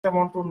I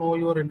want to know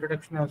your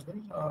introduction as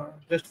well,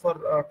 just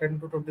for 10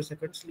 to 20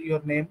 seconds, your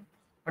name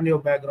and your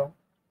background,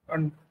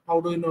 and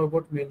how do you know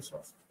about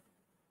Mulesoft?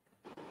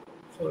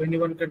 So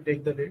anyone can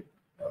take the lead.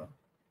 Uh,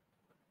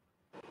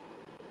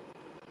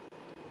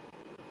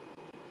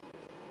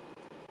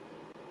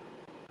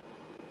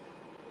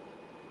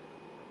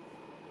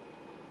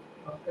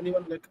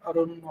 Anyone like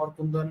Arun or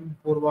Kundan,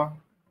 Purva,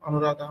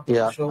 Anuradha,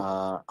 Yeah,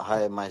 Ashok?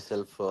 hi,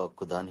 myself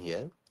Kudan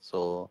here.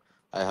 So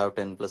I have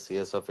 10 plus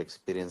years of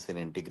experience in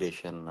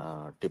integration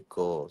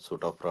TIPCO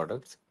suite of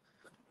products,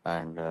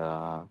 and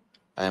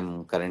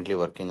I'm currently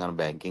working on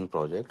banking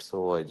project.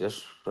 So I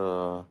just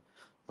I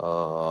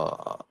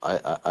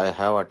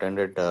have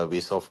attended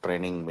Vsoft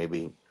training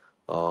maybe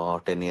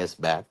 10 years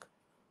back.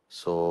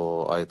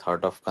 So I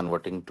thought of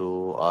converting to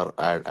or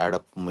add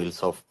a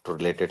Mulesoft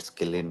related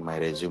skill in my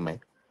resume,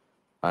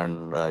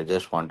 and I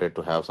just wanted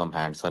to have some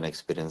hands-on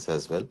experience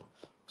as well.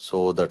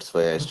 So that's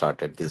why I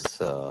started this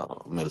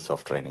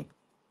Mulesoft training.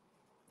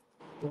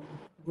 So,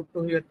 good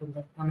to hear,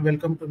 Kundan, and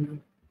welcome to you.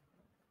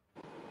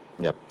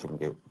 Yep,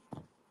 thank you.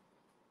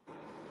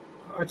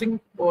 I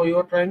think you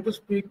are trying to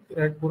speak,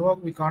 right,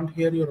 Purva? We can't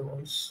hear your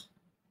voice.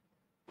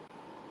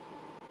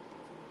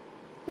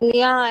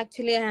 Yeah,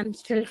 actually, I am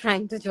still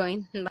trying to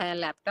join via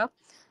laptop,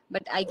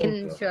 but I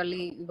can Okay.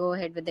 surely go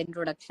ahead with the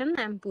introduction.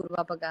 I'm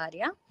Purva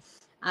Pagaria.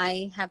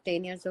 I have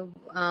 10 years of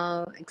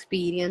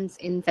experience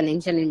in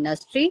financial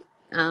industry.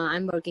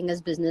 I'm working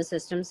as business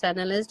systems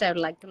analyst. I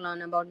would like to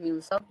learn about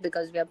MuleSoft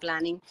because we are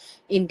planning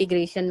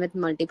integration with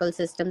multiple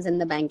systems in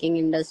the banking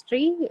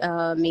industry,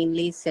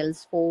 mainly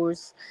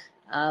Salesforce,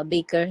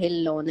 Baker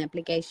Hill loan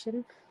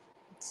application.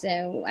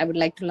 So I would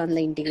like to learn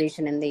the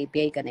integration and the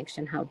API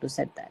connection, how to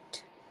set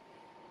that.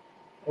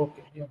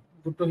 Okay. Yeah.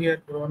 Good to hear,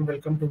 Purva, and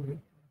welcome to you.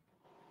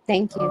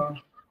 Thank you. Uh,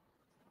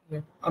 yeah.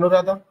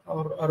 Anuradha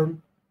or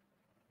Arun?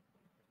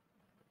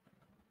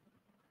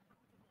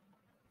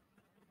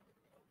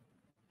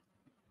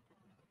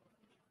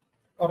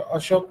 Or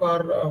Ashok or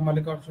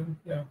Mallikarjun.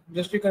 Yeah,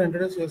 just you can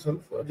introduce yourself,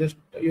 just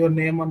your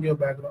name and your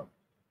background.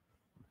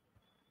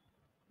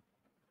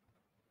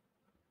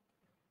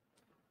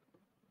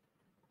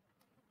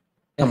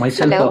 Yeah,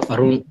 myself Hello.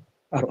 Arun.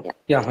 Yeah. Yeah,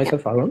 Yeah.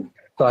 myself Arun.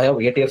 So I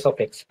have 8 years of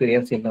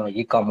experience in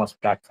e-commerce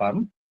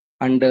platform,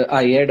 and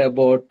I heard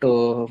about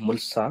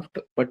Mulesoft,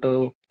 but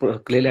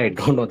clearly I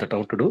don't know that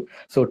how to do.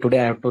 So today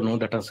I have to know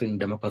that as in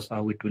Democus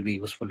how it will be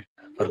useful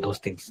for those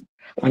things.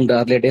 And the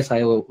earlier days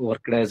I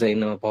worked as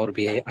in Power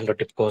BI and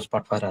TIPCO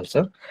Spotfire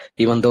also.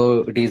 Even though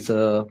it is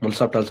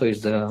Mulesoft also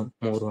is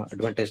more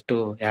advantage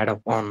to add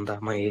up on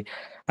my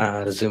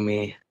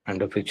resume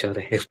and future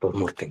explore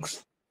more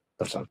things.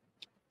 That's all.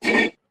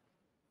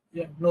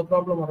 Yeah, no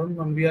problem, Arun,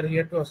 and we are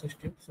here to assist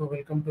you. So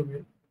welcome to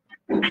you.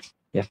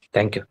 Yeah,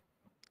 thank you.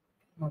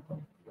 No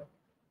problem. Yeah.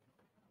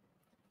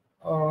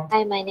 Uh,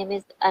 Hi, my name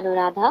is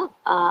Anuradha.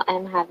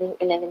 I'm having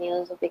 11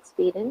 years of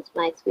experience.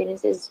 My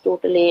experience is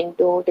totally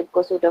into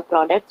TIPCO suite of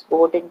products,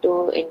 both in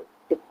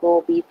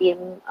TIPCO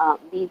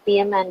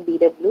BPM and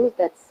BW,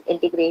 that's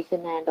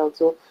integration and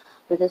also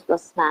business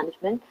process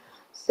management.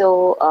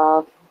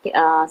 So,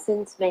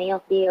 since many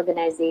of the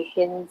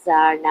organizations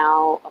are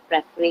now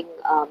preferring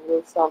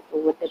MuleSoft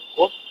over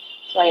TIPCO,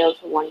 so I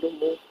also want to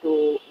move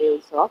to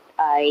MuleSoft.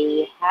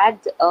 I had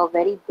a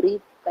very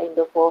brief kind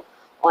of a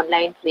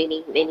online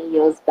training many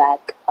years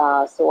back.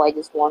 So I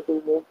just want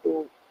to move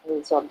to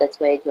Mulesoft. That's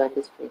why I joined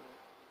this training.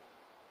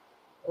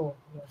 oh,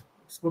 yeah.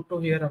 It's good to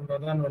hear,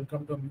 Anuradha, and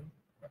welcome to you.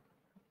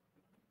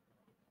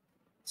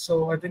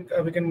 So I think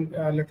we can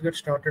let's get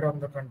started on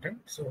the content.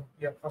 So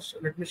yeah, first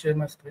let me share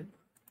my screen.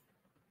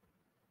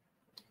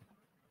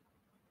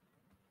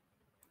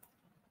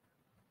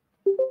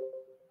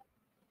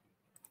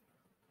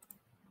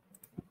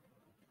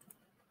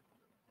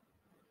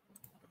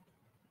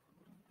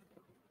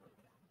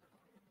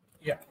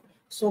 Yeah.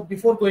 So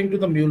before going to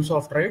the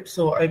MuleSoft, right?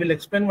 So I will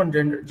explain one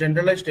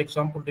generalized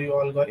example to you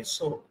all guys.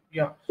 So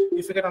yeah,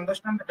 if you can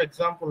understand that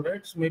example,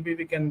 right? So maybe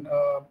we can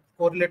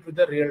correlate with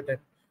the real time,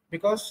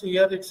 because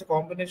here it's a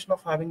combination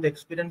of having the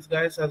experienced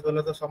guys as well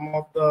as some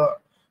of the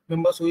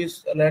members who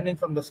is learning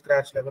from the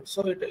scratch level.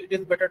 So it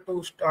is better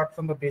to start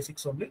from the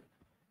basics only.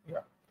 Yeah.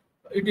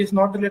 It is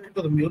not related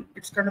to the mule.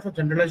 It's kind of a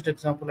generalized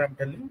example I'm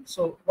telling.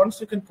 So once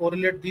you can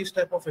correlate these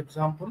type of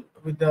example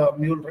with the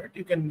mule, right,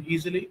 you can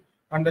easily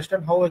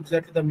understand how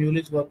exactly the mule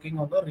is working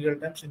on the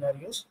real-time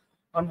scenarios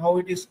and how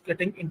it is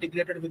getting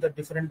integrated with the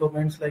different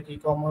domains like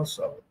e-commerce,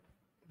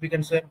 we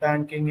can say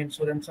banking,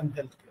 insurance, and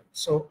healthcare.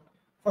 So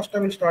first I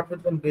will start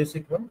with one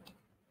basic one.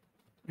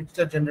 It's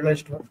a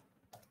generalized one.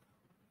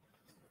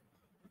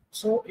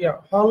 So yeah,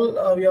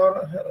 all we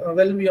are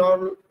well, we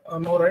all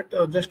know, right?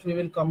 Just we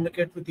will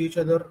communicate with each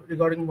other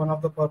regarding one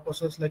of the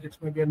purposes, like it's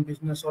maybe in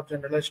business or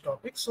generalized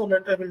topics. So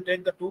let I will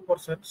take the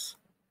 2%.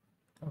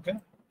 Okay,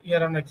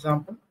 here an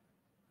example.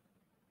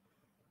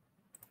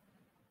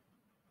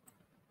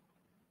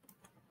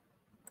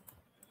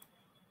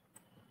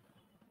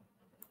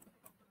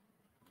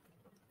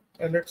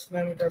 Let's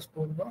name it as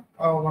Purva,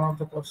 one of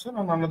the person,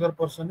 and another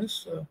person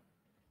is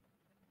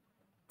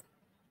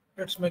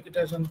let's make it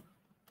as an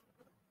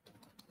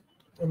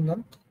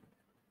Kundan.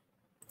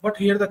 But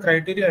here the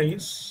criteria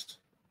is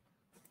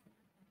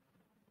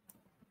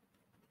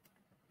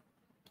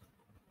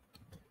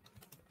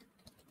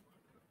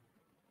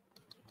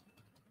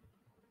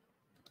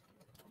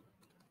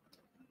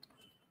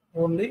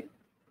only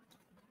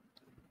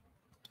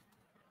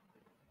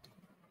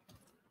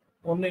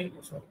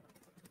sorry.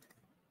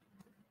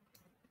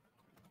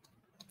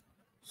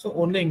 So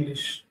only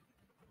English.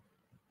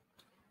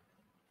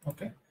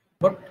 Okay.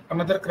 But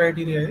another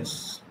criteria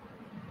is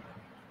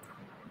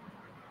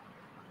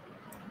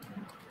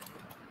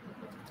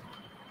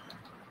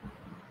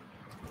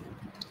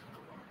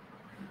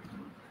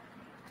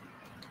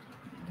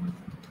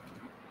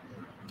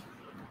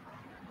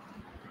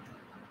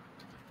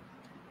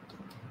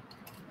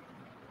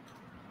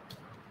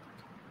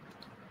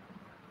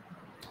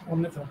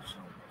only French.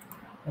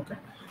 Okay.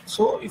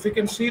 So if you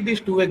can see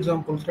these two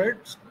examples, right?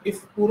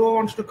 If Purva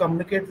wants to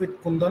communicate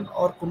with Kundan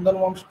or Kundan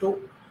wants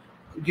to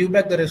give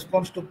back the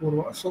response to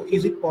Purva, so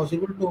is it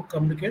possible to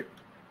communicate?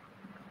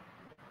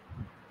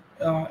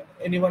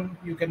 Anyone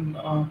you can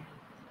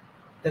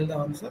tell the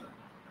answer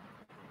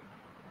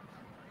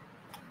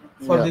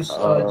for Yeah, this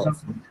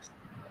example?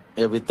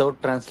 yeah,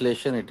 without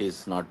translation, it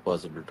is not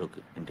possible to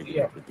Yeah,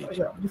 integrate with each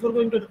yeah. other. Before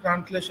going to the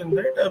translation,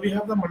 right, we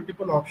have the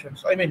multiple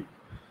options. I mean,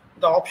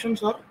 the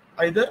options are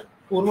either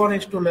Purva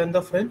needs to learn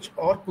the French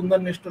or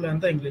Kundan needs to learn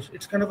the English.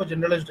 It's kind of a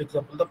generalized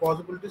example. The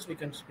possibilities we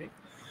can speak.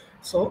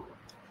 So,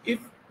 if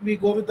we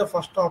go with the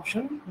first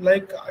option,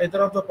 like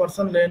either of the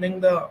person learning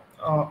the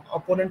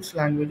opponent's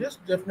languages,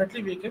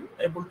 definitely we can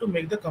able to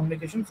make the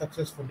communication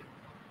successfully.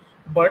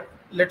 But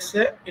let's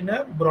say in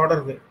a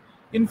broader way,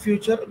 in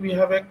future we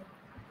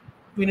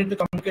need to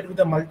communicate with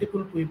the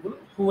multiple people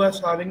who are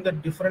having the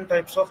different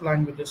types of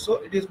languages. So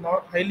it is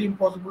not highly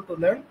impossible to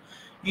learn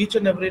each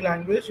and every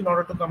language in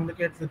order to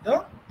communicate with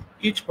the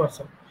each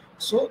person.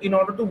 So in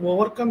order to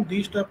overcome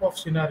these type of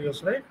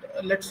scenarios, right,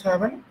 let's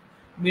have an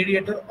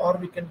mediator, or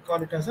we can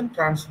call it as a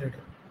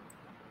translator.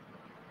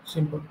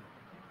 Simple.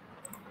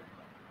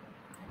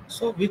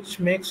 So which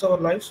makes our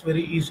lives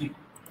very easy.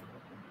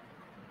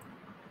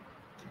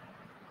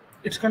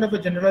 It's kind of a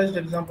generalized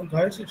example,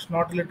 guys. It's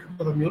not related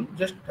to the mule.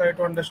 Just try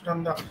to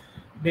understand the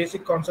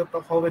basic concept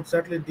of how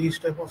exactly these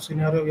type of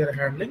scenario we are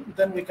handling.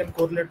 Then we can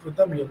correlate with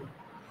the mule.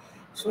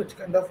 So it's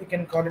kind of, we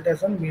can call it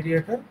as a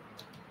mediator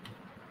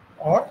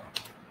or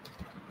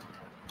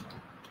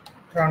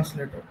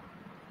translator.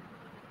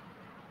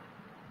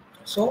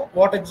 So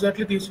what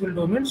exactly this will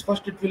do means,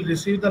 first it will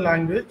receive the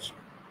language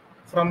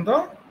from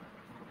the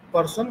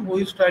person who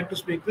is trying to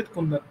speak with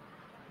Kundan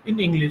in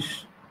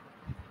English.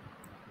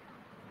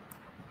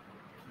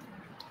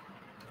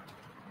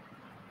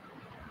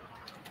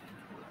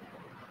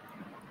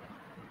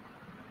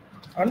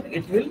 And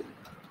it will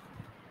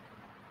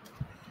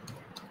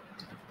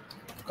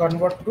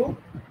convert to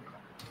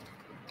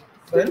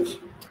French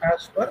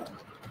as per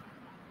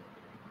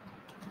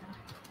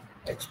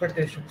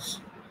expectations.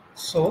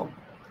 So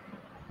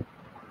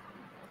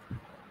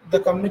the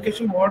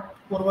communication what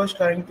Purva is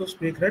trying to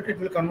speak, right, it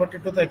will convert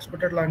it to the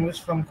expected language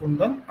from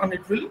Kundan, and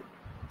it will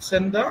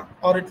send the,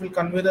 or it will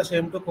convey the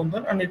same to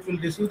Kundan, and it will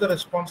receive the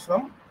response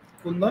from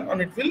Kundan, and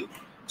it will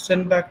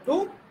send back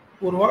to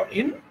Purva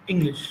in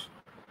English.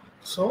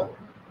 So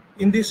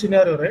in this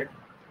scenario, right,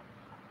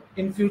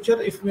 in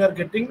future if we are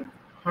getting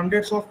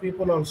hundreds of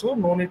people also,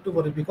 no need to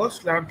worry, because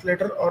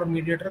translator or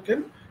mediator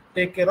can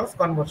take care of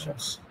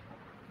conversions.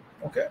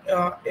 Okay.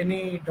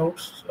 Any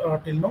doubts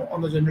till now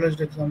on the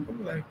generalized example,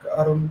 like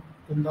Arun,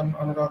 Kundan,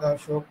 Anuradha,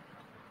 Ashok,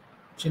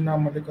 Chinna,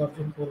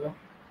 Mallikarjun, Purva?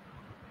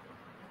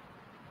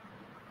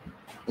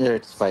 Yeah,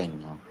 it's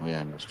fine. We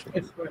understood.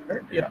 It's fine,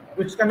 right? Yeah.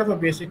 It's kind of a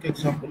basic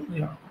example.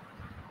 Yeah.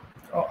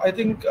 I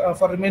think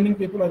for remaining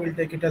people, I will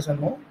take it as a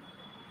no.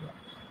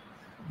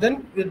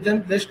 Then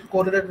let's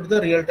correlate with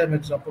the real-time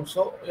example.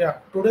 So yeah,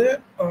 today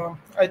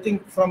I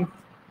think from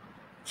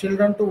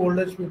children to old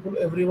age people,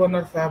 everyone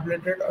are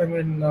fabulated. I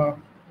mean,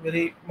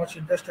 very much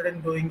interested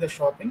in doing the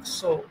shopping.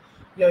 So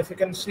yeah, if you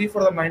can see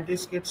for the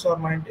 90s kids or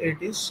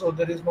 80s, so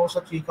there is no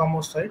such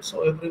e-commerce site.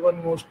 So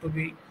everyone used to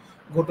be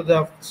go to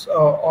the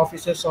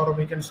offices, or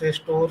we can say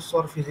stores,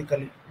 or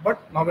physically.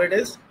 But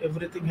nowadays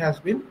everything has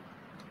been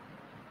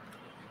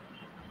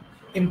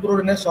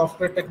improved in a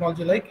software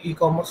technology like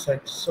e-commerce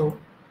sites. So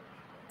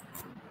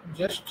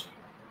just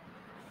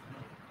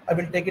I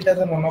will take it as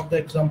one of the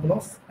example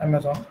of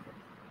Amazon.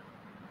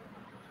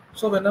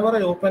 So whenever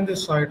I open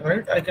this site,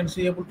 right, I can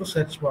see able to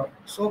search bar.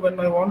 So when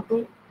I want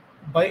to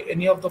buy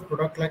any of the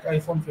product like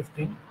iPhone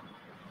 15,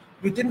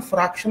 within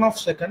fraction of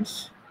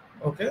seconds,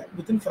 okay,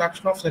 within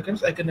fraction of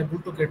seconds, I can able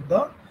to get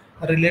the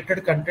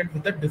related content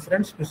with the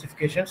different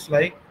specifications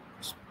like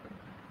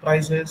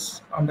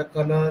prices and the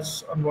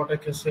colors and what I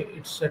can say.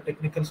 It's a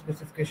technical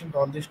specification to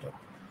all this stuff.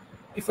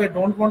 If I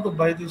don't want to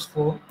buy this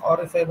phone,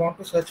 or if I want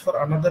to search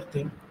for another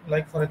thing,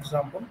 like for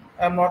example,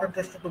 I'm not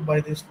interested to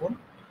buy this phone,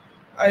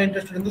 I'm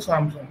interested in the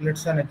Samsung.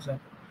 Let's say an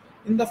example.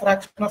 In the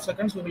fraction of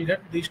seconds, we will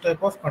get this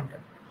type of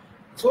content.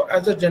 So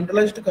as a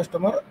generalized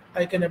customer,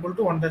 I can able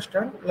to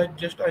understand, like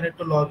just I need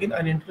to log in,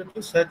 I need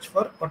to search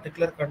for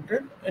particular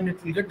content and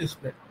it will get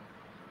displayed.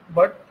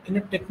 But in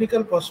a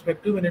technical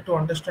perspective, we need to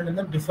understand in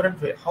a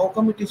different way. How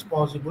come it is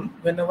possible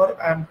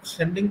whenever I'm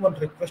sending one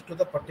request to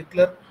the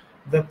particular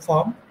web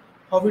form,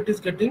 how it is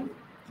getting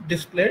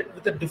displayed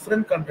with the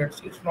different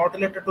contents? It's not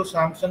related to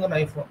Samsung and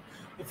iPhone.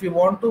 If you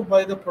want to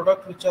buy the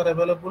product which are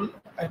available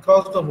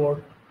across the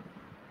world,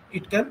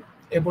 it can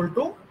able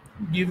to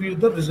give you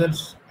the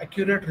results,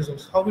 accurate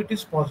results. How it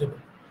is possible?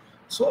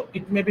 So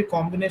it may be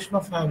combination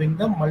of having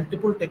the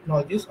multiple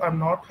technologies. I'm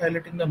not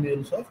highlighting the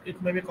Mulesoft.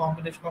 It may be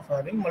combination of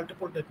having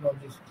multiple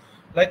technologies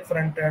like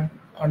front end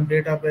and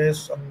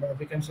database, and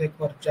we can say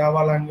for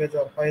Java language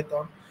or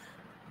Python.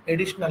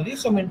 Additionally,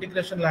 some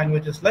integration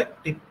languages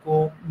like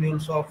TIPCO,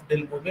 Mulesoft,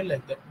 Delbogin,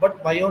 like that.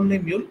 But why only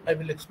Mule? I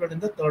will explain in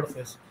the third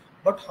phase.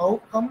 But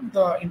how come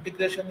the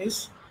integration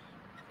is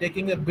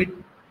taking a bit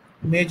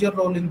major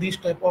role in these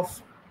type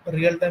of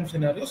real-time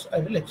scenarios? I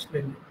will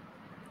explain you.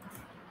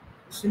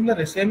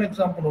 Similar, same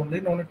example only,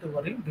 no need to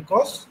worry,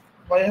 because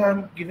why I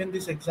am giving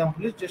this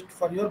example is just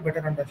for your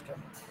better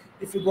understanding.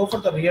 If you go for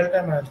the real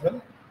time as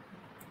well,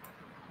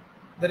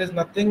 there is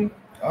nothing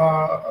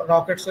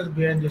rocket science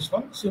behind this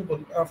one. Simple.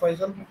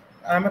 Faisal,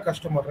 I am a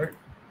customer, right?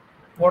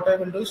 What I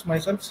will do is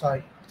myself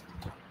Sai.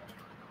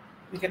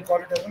 We can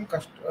call it as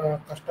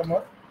a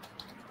customer.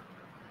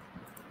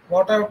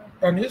 What I have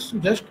done is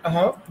just I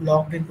have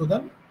logged into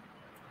the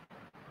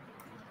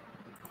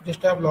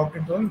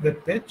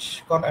web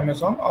page called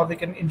Amazon, or we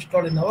can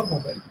install in our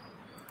mobile.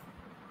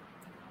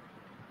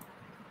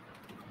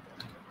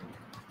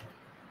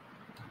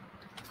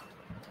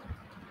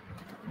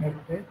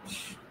 Web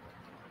page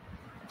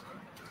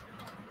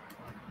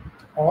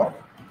or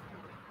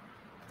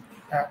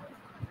app.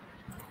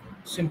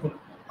 Simple.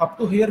 Up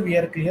to here we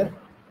are clear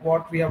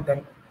what we have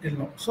done till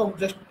now. So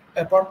just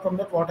apart from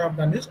that, what I have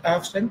done is I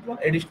have sent one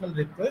additional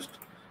request.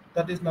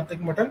 That is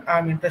nothing but I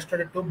am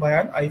interested to buy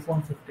an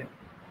iPhone 15.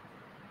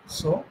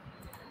 So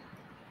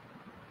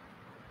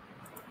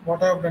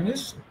what I have done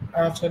is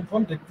I have sent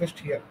one request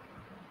here.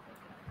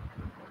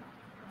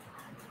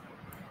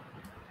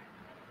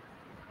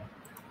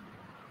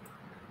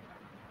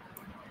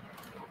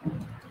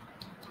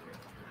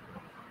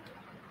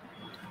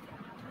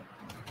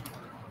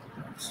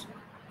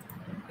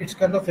 It's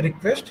kind of a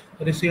request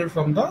received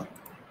from the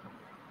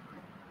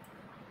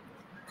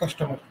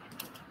customer.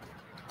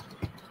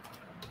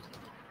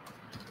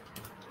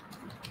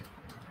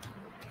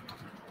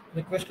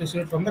 Request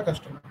received from the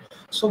customer.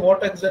 So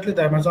what exactly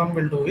the Amazon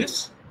will do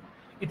is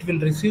it will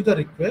receive the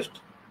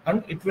request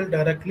and it will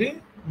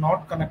directly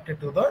not connect it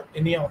to the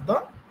any of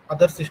the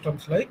other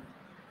systems like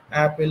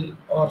Apple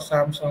or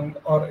Samsung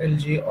or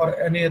LG or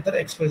any other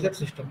XYZ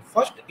system.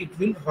 First, it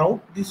will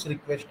route this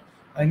request.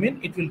 I mean,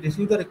 it will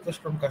receive the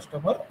request from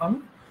customer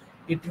and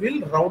it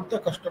will route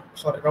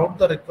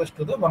the request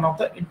to the one of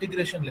the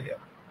integration layer.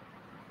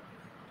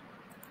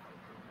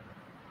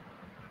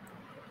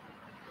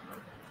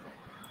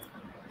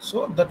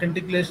 So that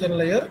integration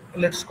layer,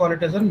 let's call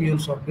it as a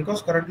Mulesoft,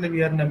 because currently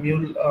we are in a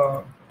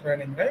Mule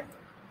training, right?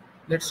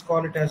 Let's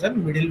call it as a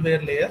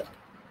middleware layer,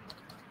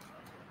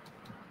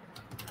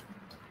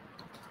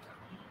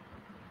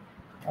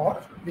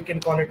 or we can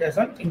call it as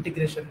an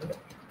integration layer.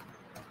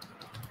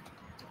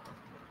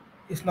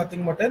 It's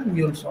nothing but a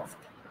Mulesoft.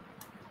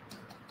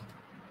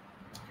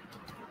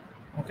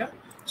 Okay.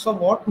 So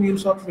what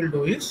Mulesoft will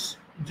do is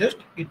just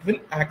it will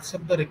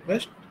accept the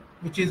request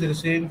which is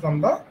receiving from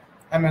the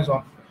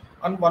Amazon.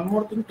 And one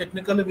more thing,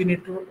 technically we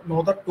need to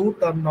know the two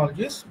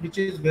terminologies, which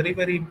is very,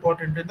 very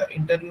important in the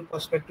interview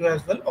perspective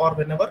as well, or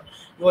whenever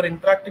you are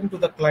interacting to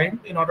the client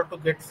in order to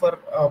get for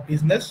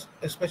business,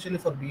 especially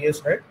for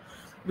BS, right?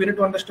 We need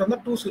to understand the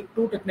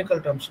two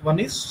technical terms. One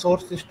is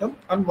source system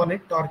and one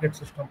is target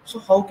system. So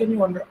how can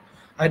you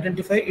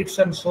identify it's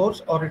a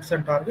source or it's a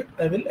target?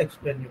 I will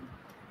explain you.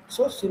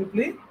 So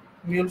simply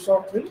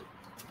Mulesoft will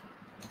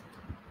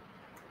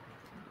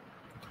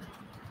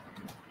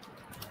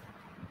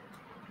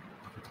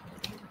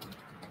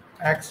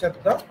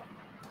accept the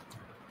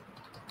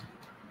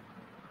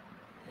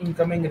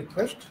incoming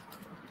request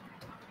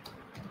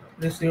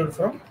received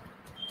from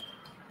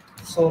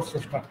source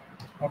system.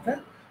 Okay.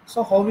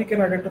 So how we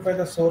can identify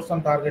the source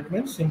and target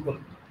means simple.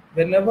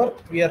 Whenever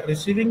we are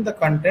receiving the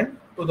content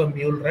to the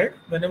Mule, right?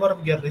 Whenever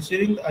we are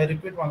receiving, I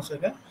repeat once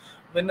again,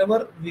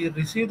 whenever we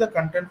receive the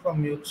content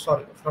from Mule,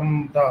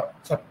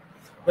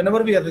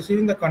 whenever we are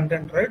receiving the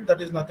content, right? That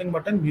is nothing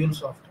but a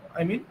Mulesoft.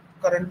 I mean,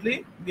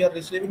 currently we are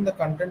receiving the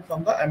content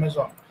from the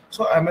Amazon.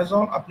 So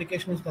Amazon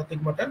application is nothing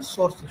but a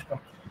source system.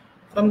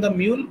 From the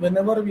Mule,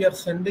 whenever we are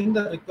sending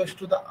the request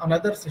to the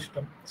another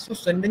system, so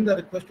sending the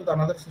request to the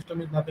another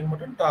system is nothing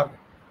but a target.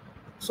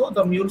 So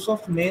the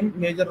Mulesoft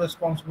major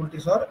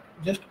responsibilities are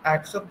just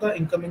accept the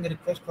incoming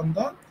request from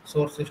the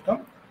source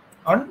system,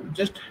 and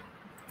just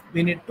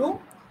we need to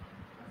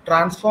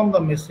transform the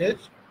message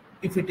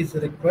if it is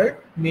required,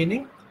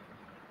 meaning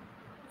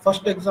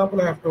first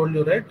example I have told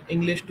you, right?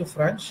 English to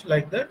French,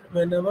 like that.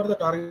 Whenever the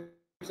target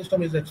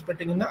system is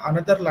expecting in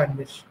another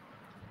language,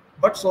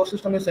 but source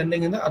system is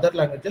sending in the other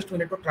language. Just we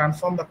need to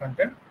transform the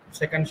content.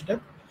 Second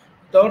step.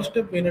 Third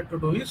step we need to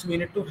do is we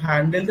need to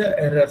handle the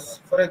errors.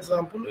 For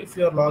example, if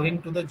you are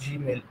logging to the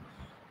Gmail,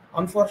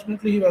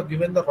 unfortunately you have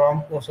given the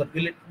wrong password.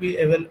 Will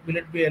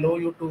it be allow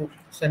you to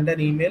send an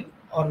email,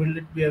 or will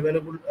it be able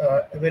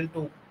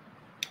to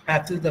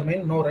access the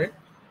mail? No, right?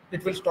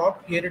 It will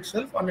stop here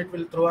itself and it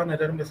will throw an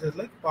error message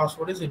like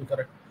password is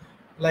incorrect.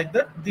 Like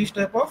that, these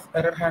type of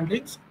error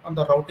handlings on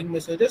the routing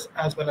messages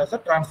as well as the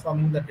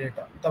transforming the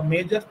data. The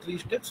major three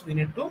steps we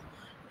need to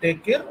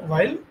take care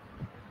while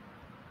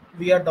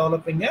we are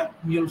developing a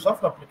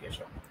Mulesoft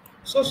application.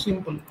 So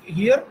simple.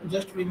 Here,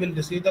 just we will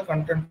receive the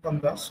content from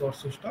the source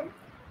system.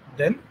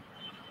 Then,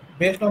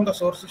 based on the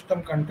source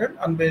system content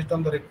and based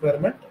on the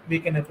requirement, we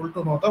can able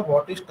to know the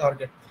what is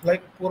target.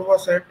 Like Purva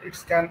said,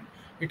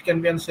 it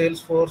can be on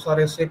Salesforce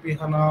or SAP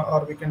HANA,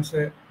 or we can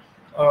say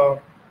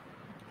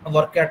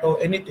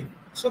Workato, anything.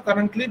 So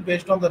currently,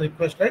 based on the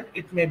request, right,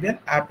 it may be an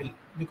Apple,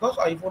 because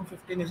iPhone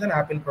 15 is an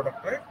Apple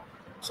product, right?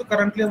 So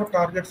currently our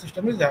target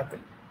system is Apple.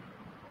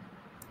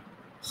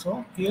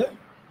 So here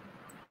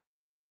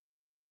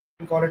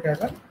we call it as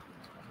an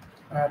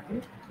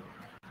Apple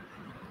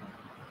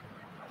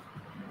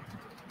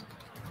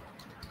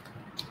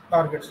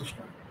target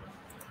system.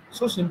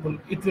 So simple.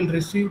 It will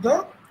receive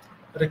the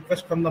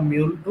request from the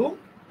Mule to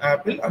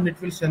Apple, and it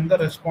will send the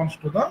response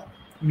to the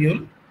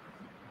Mule.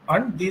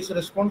 And this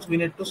response we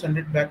need to send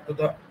it back to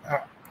the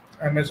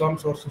Amazon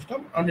source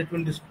system, and it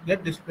will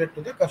get displayed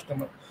to the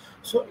customer.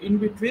 So in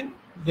between,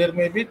 there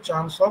may be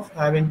chance of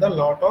having the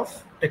lot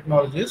of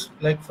technologies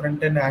like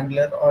front-end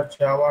Angular or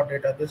Java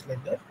database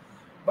like that.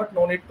 But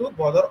no need to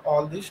bother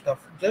all this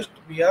stuff. Just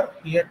we are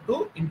here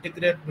to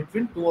integrate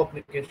between two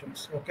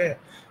applications. Okay.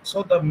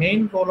 So the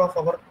main role of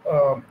our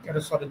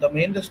the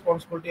main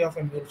responsibility of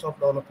a Mulesoft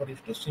developer is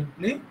to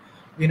simply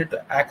we need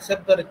to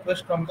accept the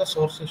request from the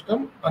source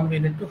system, and we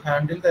need to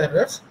handle the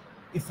errors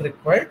if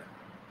required.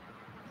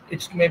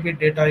 It may be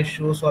data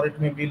issues, or it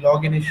may be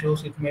login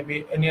issues, it may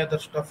be any other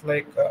stuff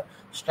like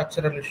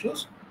structural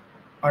issues.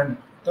 And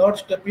third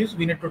step is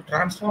we need to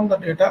transform the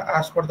data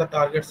as per the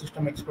target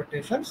system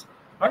expectations,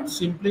 and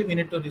simply we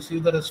need to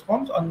receive the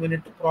response and we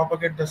need to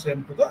propagate the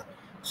same to the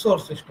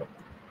source system.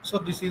 So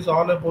this is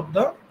all about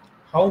the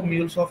how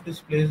Mulesoft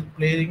is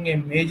playing a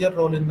major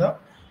role in the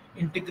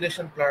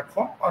integration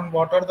platform, and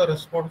what are the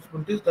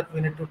responsibilities that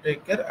we need to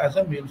take care as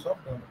a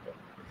Mulesoft developer.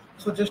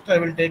 So just I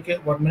will take a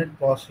 1 minute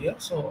pause here.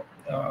 So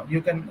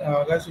you can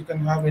guys, you can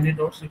have any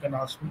doubts, you can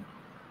ask me.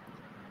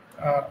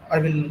 I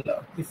will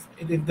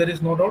if there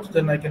is no doubts,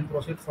 then I can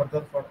proceed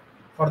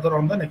further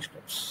on the next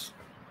steps.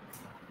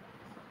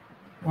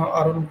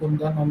 Arun,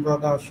 Kundan,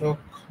 Anuradha, Ashok,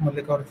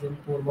 Mallikarjun,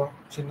 Purva,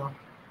 Chinna.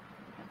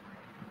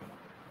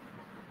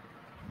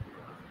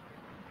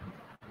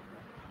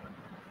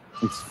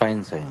 It's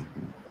fine, sir.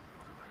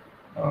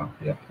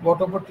 Yeah.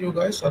 What about you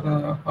guys?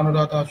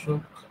 Anuradha,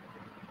 Ashok,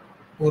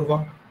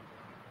 Purva,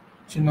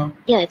 Chinna.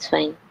 Yeah, it's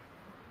fine.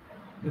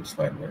 It's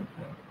fine, right?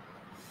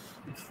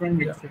 Yeah. It's fine.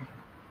 Yeah.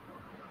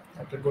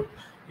 Okay, good.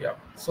 Yeah.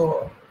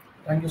 So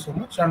thank you so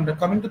much. And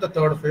coming to the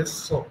third phase,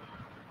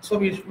 so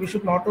we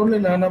should not only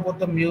learn about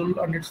the Mule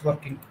and its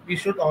working, we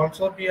should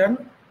also be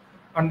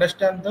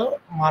understand the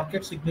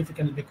market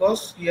significance,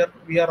 because here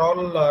we are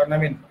all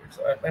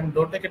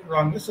don't take it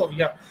wrongly. So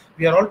yeah,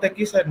 we are all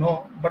techies, I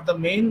know, but the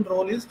main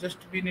role is just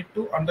we need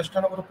to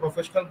understand our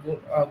professional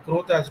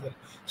growth as well.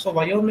 So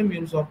why only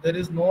Mulesoft? There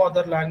is no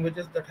other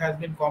languages that has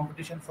been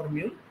competition for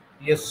Mule.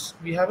 Yes,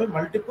 we have a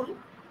multiple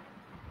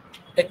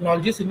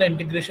technologies in the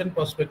integration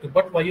perspective,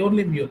 but why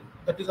only Mule?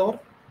 That is our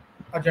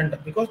agenda,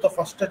 because the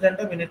first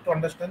agenda we need to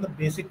understand the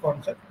basic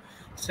concept.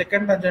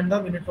 Second agenda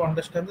we need to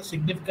understand the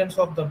significance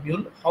of the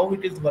Mule, how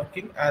it is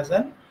working as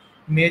a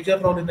major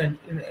role in the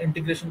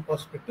integration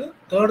perspective.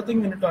 Third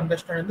thing we need to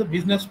understand in the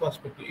business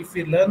perspective. If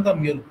we learn the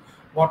Mule,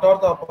 what are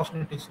the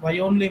opportunities? Why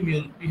only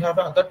Mule? We have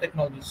other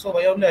technologies. So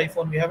why only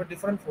iPhone? We have a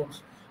different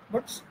phones,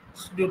 but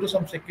due to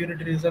some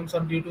security reasons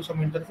and due to some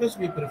interface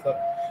we prefer.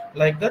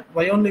 Like that,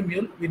 why only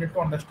Mule? We need to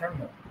understand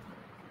more.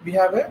 We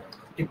have a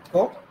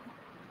TIPCO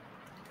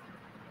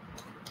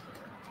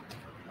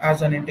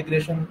as an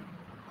integration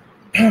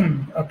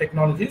of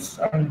technologies,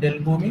 and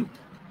Delbumi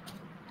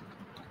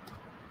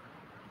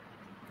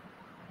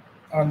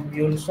and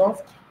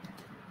Mulesoft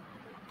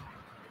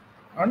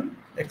and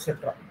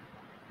etc.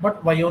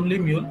 But why only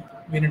Mule?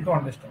 We need to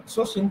understand.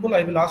 So simple.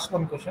 I will ask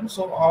one question.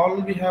 So all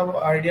we have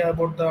idea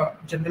about the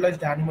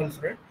generalized animals,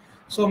 right?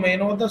 So may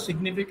know the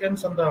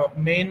significance and the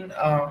main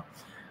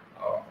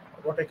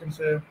what I can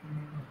say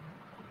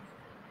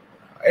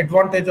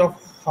advantage of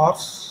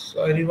horse.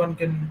 Anyone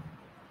can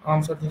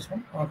answer this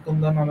one.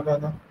 Kundan,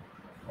 Anuradha,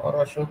 or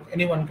Ashok.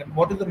 Anyone can.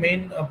 What is the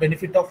main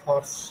benefit of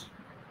horse?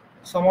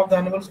 Some of the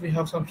animals we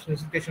have some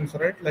specifications,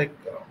 right? Like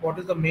what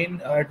is the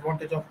main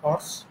advantage of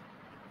horse?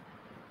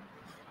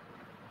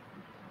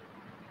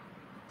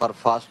 For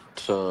fast,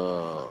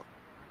 for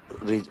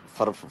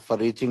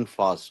reaching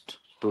fast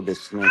to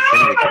destination,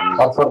 we can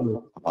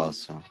use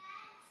horse.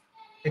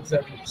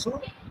 Exactly.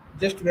 So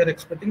just we are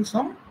expecting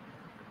some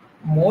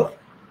more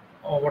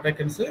what I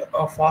can say,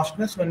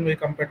 fastness when we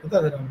compare to the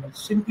other animals.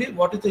 Simply,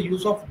 what is the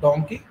use of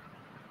donkey?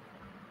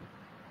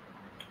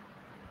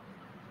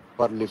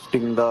 For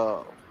lifting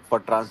for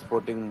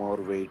transporting more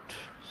weight,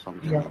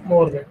 something Yeah, like that.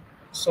 more weight.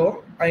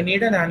 So I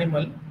need an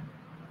animal.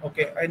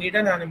 Okay, I need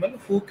an animal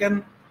who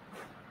can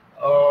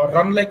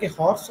run like a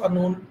horse,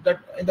 and that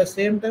in the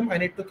same time I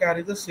need to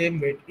carry the same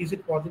weight. Is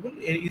it possible?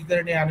 Is there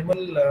any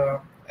animal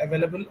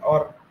available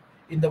or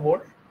in the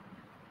world?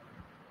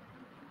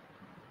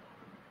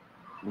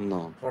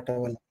 No. Not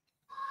available.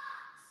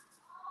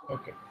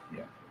 Okay,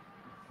 yeah.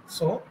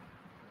 So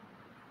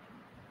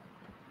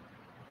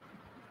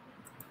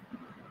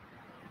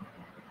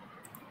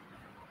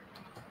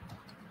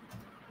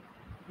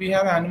we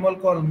have an animal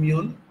called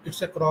mule.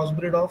 It's a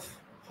crossbreed of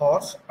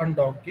horse and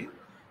donkey.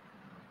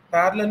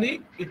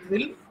 Parallelly, it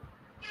will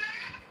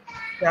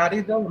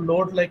carry the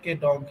load like a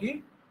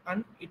donkey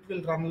and it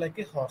will run like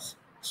a horse.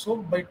 So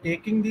by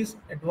taking this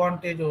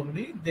advantage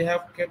only, they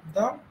have kept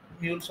the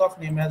Mulesoft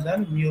name as a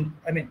mule.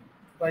 I mean,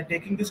 by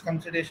taking this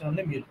consideration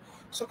only mule.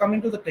 So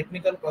coming to the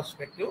technical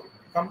perspective,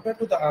 compared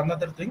to the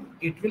another thing,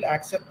 it will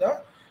accept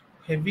the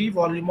heavy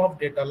volume of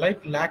data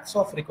like lakhs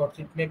of records.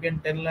 It may be on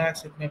 10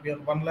 lakhs, it may be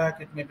on 1 lakh,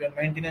 it may be on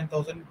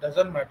 99,000, it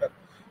doesn't matter.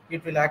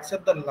 It will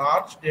accept the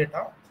large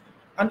data,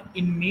 and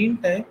in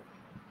meantime,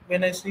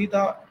 when I see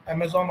the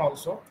Amazon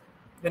also,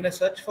 when I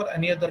search for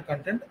any other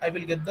content, I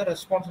will get the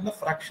response in the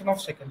fraction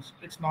of seconds.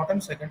 It's not in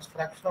seconds,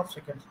 fraction of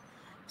seconds.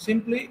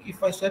 Simply,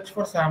 if I search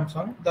for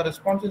Samsung, the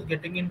response is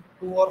getting in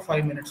 2 or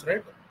 5 minutes,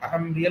 right?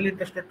 I'm really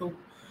interested to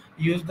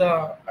use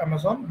the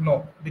Amazon.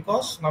 No,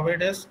 because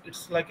nowadays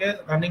it's like a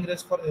running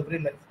race for every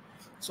life.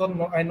 So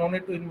no, I no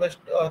need to invest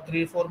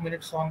 3 4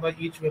 minutes on the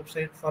each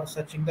website for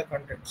searching the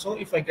content. So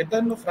if I get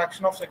them in a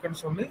fraction of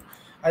seconds only,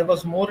 I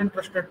was more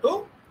interested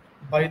to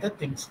buy the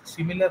things.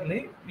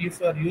 Similarly, if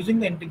you are using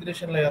the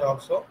integration layer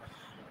also,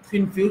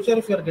 in future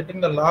if you are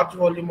getting the large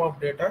volume of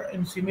data,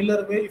 in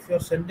similar way, if you are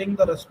sending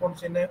the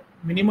response in a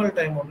minimal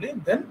time only,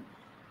 then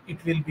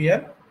it will be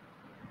an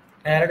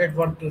added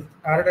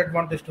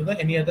advantage to the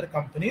any other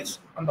companies,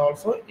 and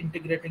also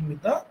integrating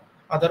with the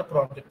other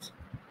projects.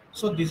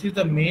 So this is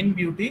the main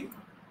beauty,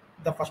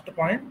 the first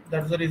point.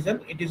 That's the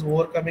reason it is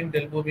overcoming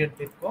Delbooby and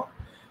Tipco.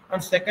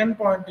 And second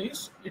point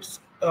is it's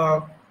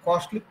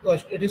costly.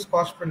 It is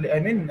cost friendly. I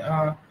mean,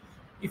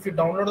 if you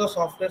download the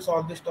softwares,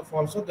 all this stuff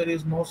also, there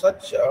is no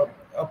such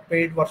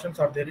paid versions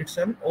are there. It's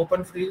an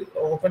open free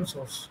open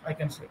source, I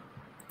can say.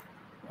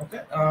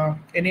 Okay.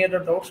 Any other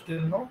doubts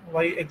till now?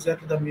 Why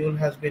exactly the mule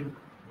has been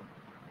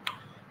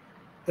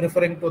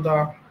referring to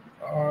the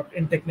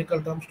in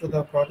technical terms to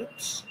the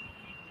projects?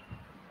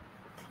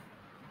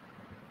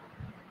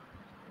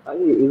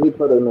 Is it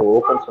for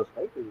open source,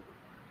 right?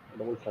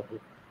 The whole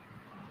service.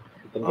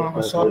 You can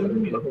get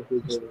Sorry,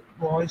 license.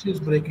 voice is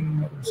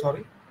breaking.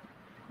 Sorry.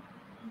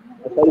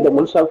 Sorry, the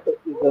Mulesoft is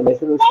the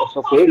license,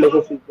 so paid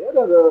license is there,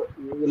 or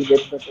you will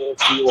get the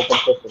free open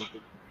source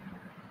something.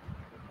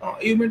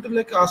 You meant to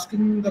like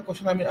asking the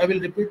question. I mean, I will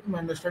repeat my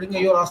understanding.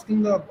 You're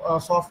asking the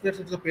software,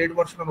 it's a paid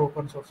version or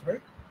open source,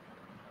 right?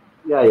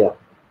 Yeah, yeah.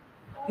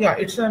 Yeah,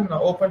 it's an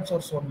open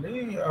source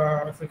only.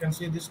 If you can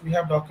see this, we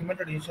have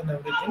documented each and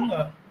everything.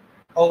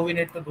 How we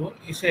need to do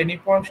is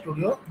Anypoint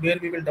Studio, where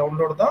we will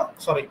download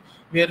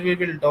where we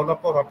will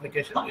develop our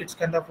application. It's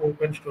kind of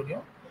open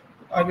studio.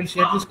 I will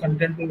share this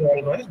content to you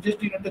all guys.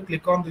 Just you need to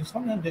click on this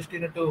one and just you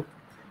need to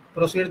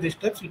proceed these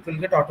steps. It will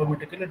get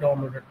automatically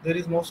downloaded. There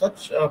is no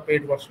such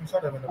paid versions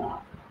are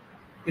available.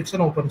 It's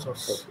an open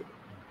source.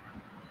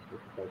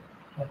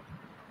 Okay.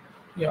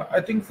 Yeah,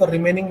 I think for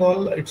remaining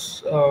all,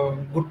 it's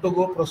good to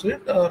go proceed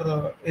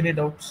or any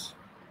doubts?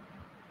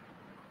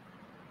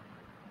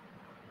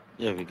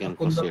 Yeah, we can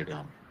Kundan? proceed.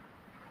 Yeah.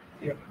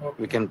 Yeah, okay.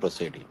 We can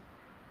proceed. Yeah.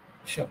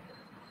 Sure.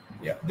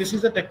 Yeah, this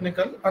is the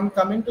technical. And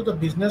coming to the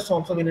business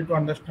also, we need to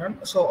understand.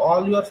 So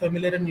all you are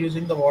familiar in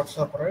using the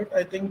WhatsApp, right?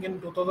 I think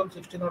in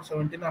 2016 or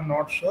 17, I'm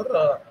not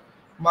sure.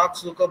 Mark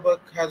Zuckerberg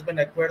has been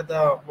acquired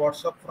the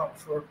WhatsApp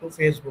to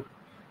Facebook.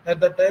 At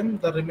that time,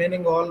 the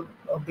remaining all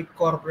big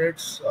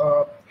corporates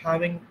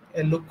having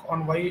a look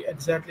on why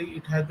exactly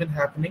it has been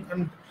happening,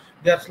 and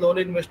they are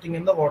slowly investing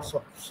in the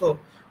WhatsApp. So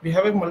we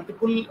have a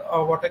multiple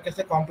what I can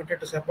say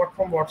competitors. Apart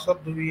from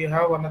WhatsApp, do we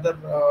have another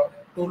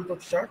tool to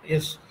chat?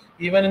 Yes,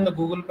 even in the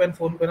Google Pay and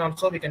Phone Pay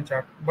also we can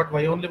chat. But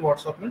why only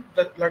WhatsApp?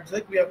 That's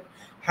like we are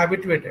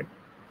habituated,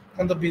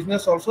 and the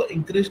business also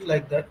increased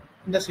like that.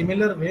 In the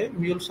similar way,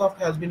 Mulesoft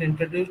has been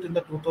introduced in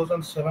the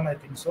 2007, I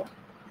think so.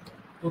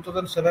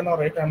 2007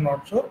 or 8, I'm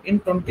not sure. In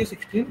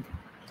 2016,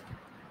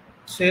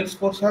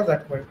 Salesforce has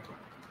acquired.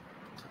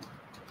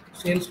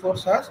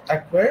 Salesforce has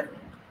acquired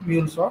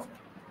Mulesoft.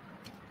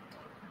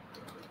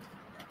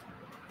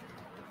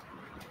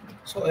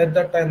 So at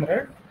that time,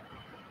 right,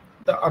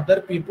 the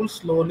other people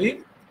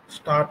slowly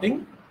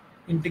starting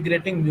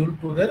integrating Mule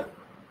to their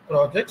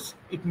projects.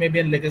 It may be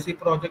a legacy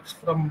projects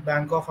from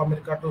Bank of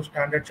America to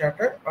Standard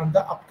Chartered, and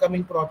the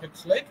upcoming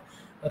projects like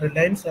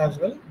Reliance as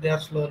well. They are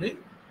slowly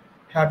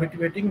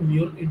habituating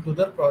Mule into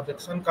their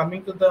projects. And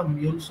coming to the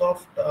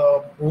Mulesoft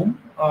boom,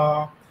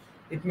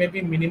 It may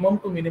be minimum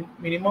to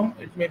minimum.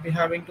 It may be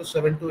having to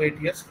 7 to 8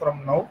 years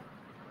from now.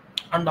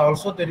 And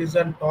also there is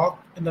a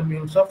talk in the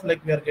Mulesoft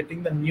like we are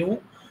getting the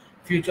new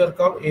feature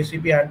called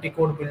ACB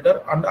anti-code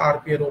builder and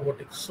RPA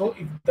robotics. So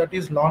if that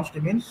is launched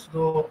means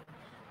so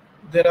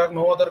there are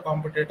no other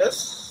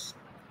competitors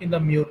in the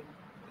Mule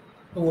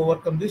to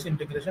overcome this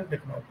integration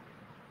technology.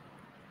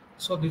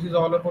 So this is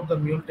all about the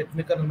Mule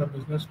technical and the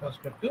business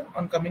perspective.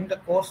 And coming the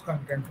course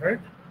content, right?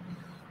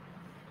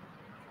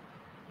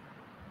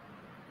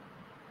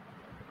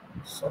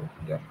 So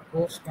yeah,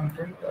 course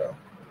content.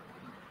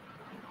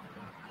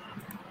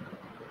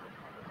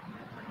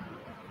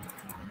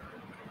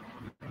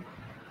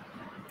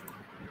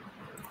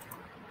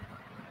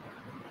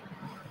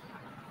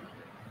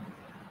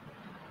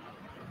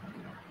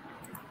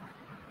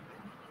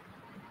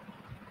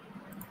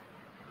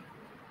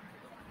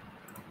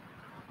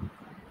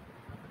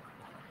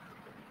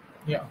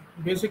 Yeah,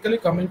 basically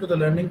coming to the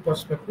learning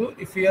perspective,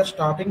 if we are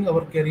starting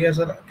our career as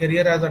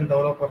a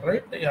developer,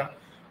 right? Yeah,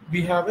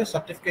 we have a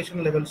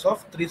certification levels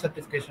of 3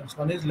 certifications.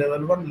 One is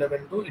level 1, level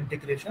 2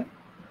 integration,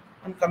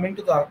 and coming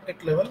to the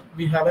architect level,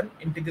 we have an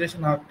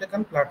integration architect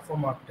and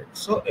platform architect.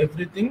 So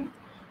everything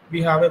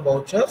we have a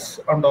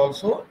vouchers, and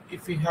also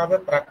if we have a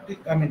practice,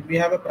 I mean we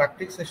have a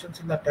practice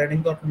sessions in the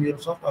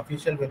training.mulesoft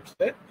official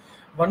website.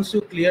 Once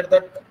you clear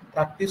that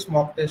practice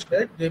mock test,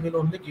 right, they will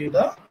only give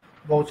the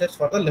vouchers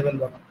for the level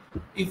 1.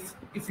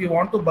 If you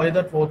want to buy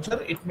that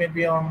voucher, it may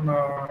be on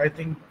I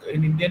think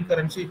in Indian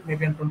currency it may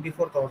be on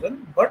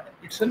 24,000, but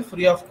it's in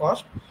free of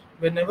cost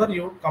whenever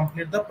you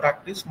complete the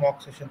practice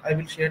mock session. I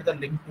will share the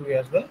link to you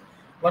as well.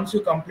 Once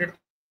you complete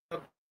the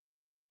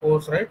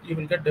course, right, you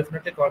will get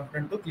definitely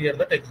confident to clear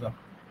that exam.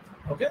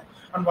 Okay.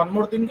 And one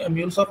more thing,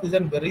 MuleSoft is a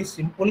very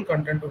simple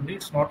content only.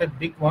 It's not a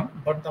big one,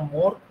 but the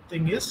more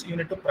thing is you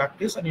need to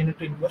practice and you need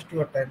to invest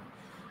your time,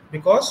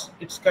 because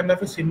it's kind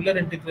of a similar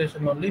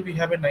integration only. We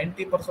have a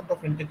 90%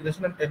 of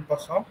integration and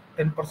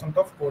 10%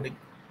 of coding.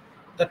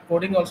 That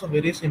coding also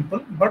very simple,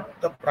 but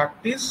the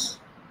practice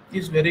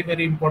is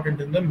very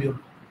important in the Mule.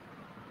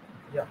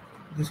 Yeah,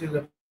 this is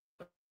a.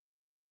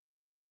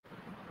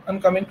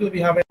 And coming to,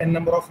 we have a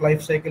number of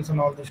life cycles and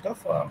all this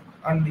stuff.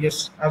 And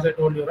yes, as I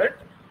told you, right,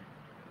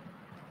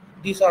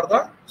 these are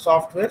the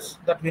softwares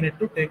that we need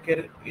to take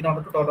care in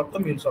order to develop the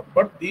MuleSoft.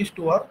 But these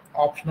two are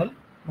optional,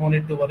 no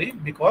need to worry,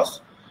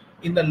 because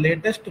in the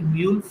latest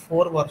Mule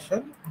 4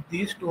 version,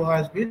 these two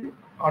has been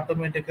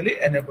automatically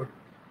enabled.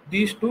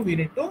 These two we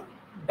need to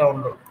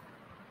download.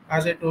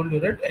 As I told you,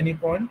 right, any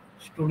point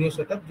studio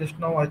setup, just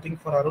now I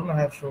think for Arun I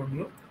have shown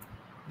you.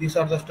 These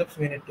are the steps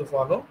we need to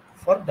follow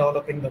for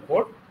developing the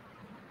code.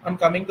 And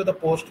coming to the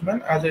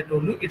Postman, as I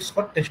told you, it's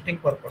for testing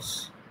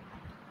purpose.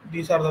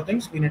 These are the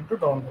things we need to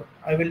download.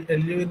 I will tell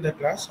you in the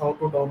class how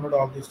to download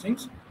all these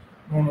things.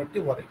 No need to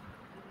worry.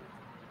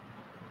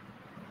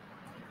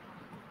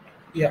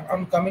 Yeah,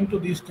 I'm coming to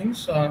these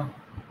things.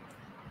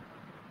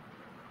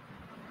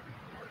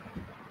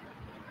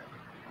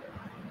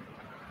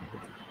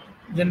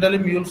 Generally,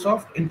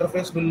 MuleSoft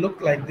interface will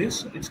look like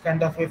this. It's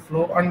kind of a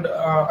flow. And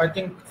I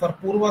think for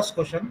Purva's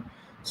question,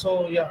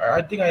 so yeah,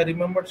 I think I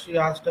remembered she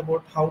asked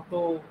about how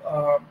to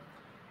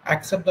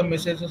accept the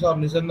messages or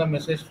listen the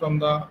message from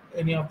the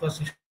any of the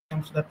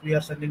systems that we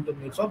are sending to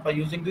MuleSoft by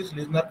using this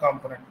listener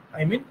component.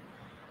 I mean,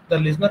 the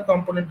listener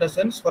component in the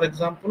sense, for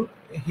example,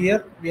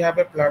 here we have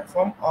a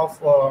platform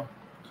of,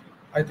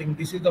 I think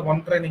this is the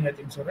one training, I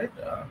think so, right?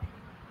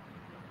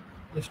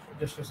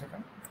 Just a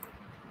second.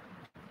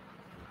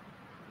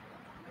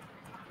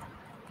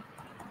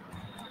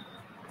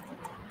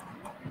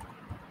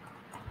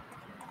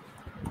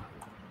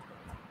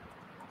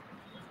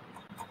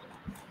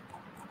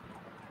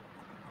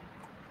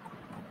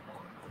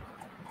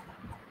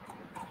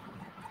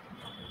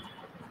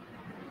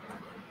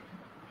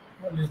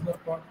 Listener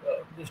part,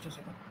 just a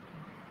second.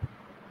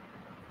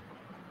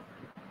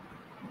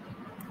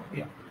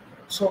 Yeah.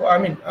 So I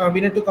mean, we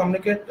need to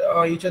communicate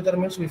each other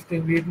means we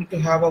need to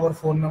have our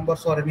phone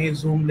numbers or any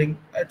Zoom link.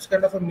 It's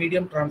kind of a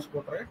medium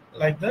transport, right?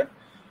 Like that.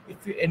 If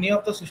any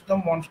of the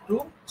system wants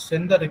to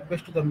send the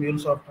request to the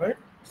MuleSoft, right?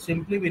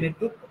 Simply we need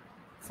to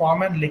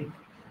form and link.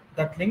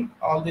 That link,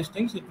 all these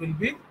things, it will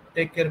be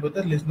take care with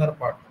the listener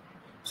part.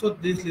 So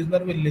this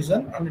listener will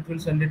listen and it will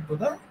send it to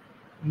the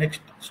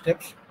next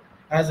steps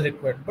as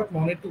required. But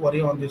no need to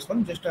worry on this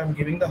one. Just I am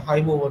giving the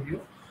high overview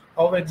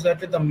how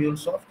exactly the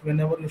MuleSoft,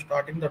 whenever you're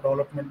starting the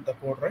development, the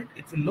code, right,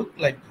 it will look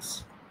like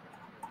this.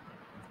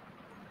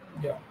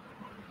 Yeah,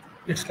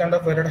 it's kind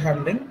of error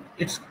handling.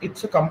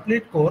 It's a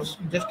complete course.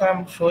 Just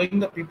I'm showing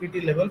the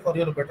PPT level for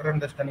your better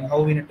understanding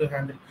how we need to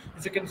handle.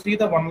 If you can see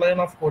the one line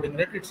of coding,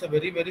 right, it's a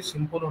very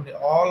simple only.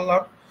 All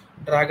are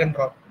drag and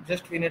drop.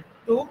 Just we need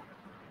to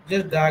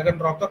just drag and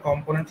drop the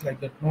components like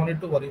that. No need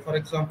to worry. For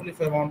example,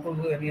 if I want to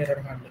do any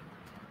error handling,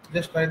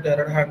 just write the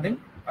error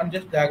handling and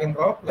just drag and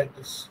drop like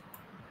this.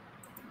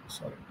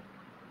 Sorry,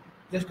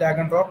 just drag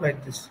and drop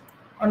like this.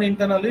 And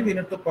internally we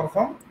need to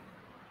perform,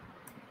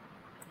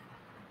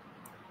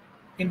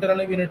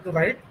 internally we need to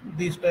write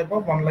these type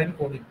of one line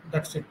coding.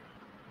 That's it.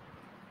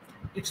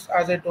 It's,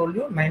 as I told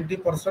you,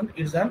 90%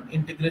 is an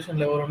integration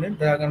level only,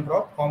 drag and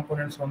drop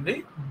components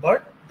only.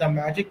 But the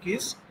magic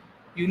is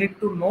you need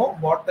to know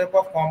what type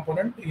of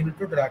component you need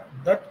to drag.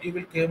 That you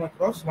will came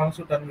across once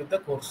you're done with the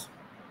course.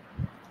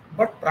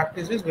 But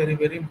practice is very,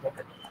 very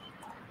important.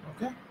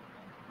 Okay.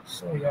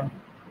 So yeah.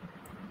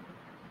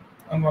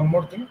 And one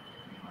more thing,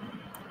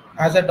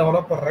 as a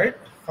developer, right?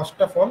 First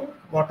of all,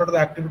 what are the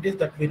activities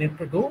that we need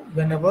to do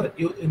whenever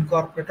you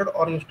incorporated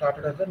or you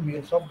started as a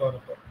Mulesoft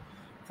developer?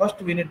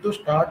 First, we need to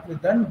start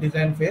with the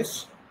design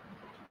phase.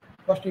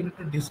 First, you need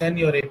to design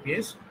your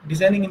APIs.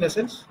 Designing in the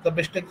sense, the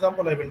best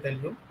example I will tell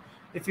you.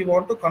 If you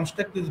want to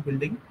construct this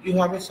building, you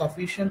have a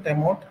sufficient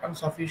amount and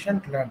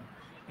sufficient land.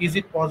 Is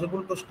it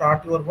possible to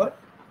start your work?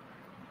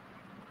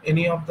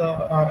 Any of the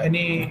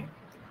any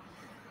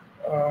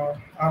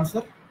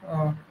answer?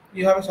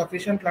 You have a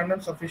sufficient land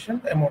and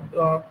sufficient amount.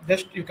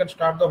 Just you can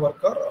start the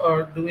worker.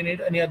 Or do we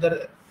need any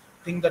other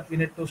thing that we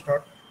need to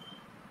start?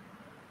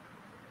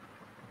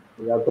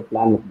 We have to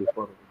plan it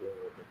before.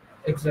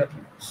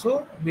 Exactly.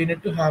 So we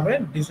need to have a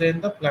design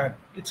the plan.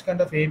 It's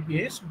kind of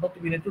APIs, but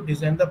we need to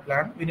design the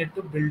plan. We need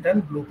to build a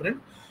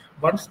blueprint.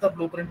 Once the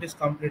blueprint is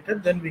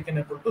completed, then we can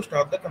able to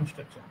start the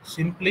construction.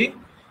 Simply,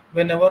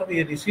 whenever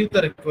we receive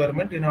the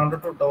requirement in order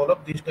to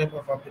develop these type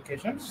of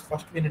applications,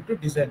 first we need to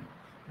design.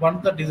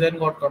 Once the design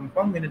got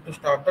confirmed, we need to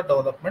start the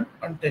development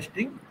and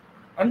testing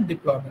and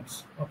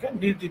deployments. Okay,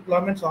 these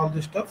deployments, all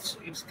these stuffs,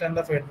 it's kind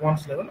of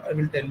advanced level. I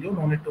will tell you,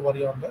 no need to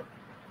worry on that.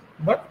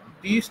 But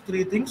these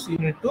three things you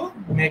need to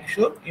make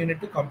sure you need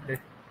to complete.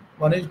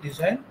 One is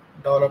design,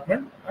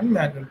 development, and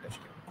manual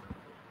testing.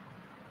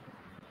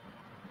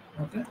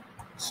 Okay.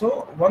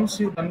 So once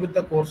you're done with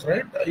the course,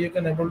 right, you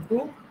can able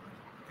to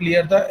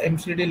clear the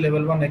MCD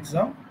level 1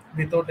 exam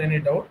without any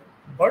doubt.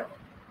 But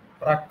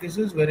practice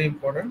is very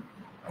important.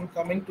 And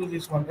coming to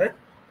this one, right,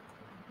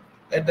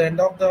 at the end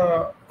of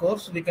the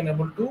course, we can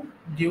able to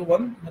give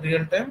one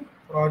real-time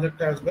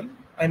project as well.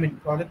 I mean,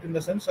 project in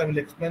the sense I will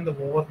explain the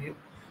overview,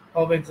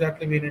 how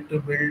exactly we need to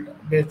build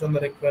based on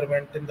the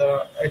requirement in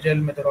the agile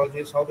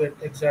methodologies, how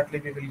exactly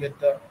we will get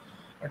the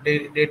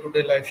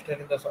day-to-day lifestyle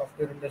in the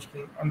software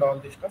industry and all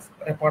this stuff.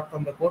 Apart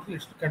from the course,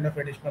 it's kind of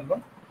additional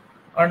one.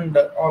 And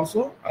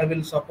also, I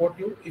will support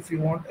you if you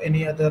want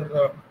any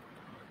other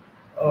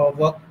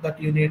work that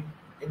you need,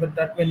 even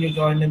that when you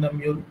join in the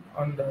Mule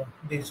and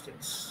these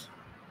things.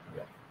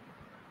 Yeah.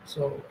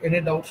 So, any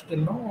doubts till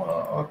now,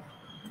 or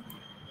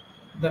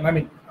then I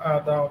mean,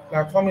 the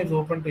platform is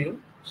open to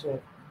you,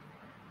 so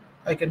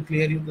I can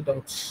clear you the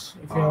doubts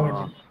if you have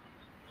Uh,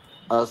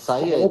 any. Sai,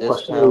 I Another just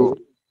question have.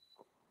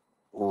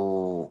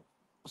 Oh,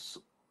 s-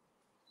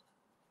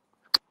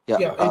 yeah.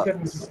 Yeah, you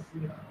can.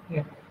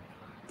 Yeah.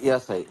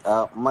 Yes, I.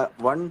 My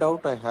one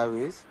doubt I have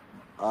is,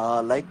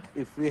 like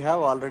if we have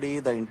already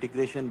the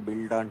integration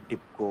built on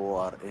TIPCO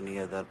or any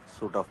other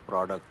sort of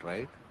product,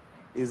 right?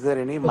 Is there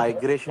any Okay.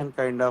 migration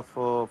kind of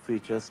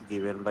features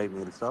given by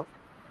MuleSoft?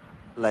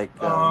 Like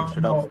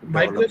instead of No,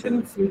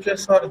 migration developing,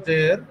 features are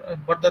there,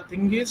 but the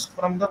thing is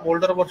from the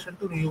older version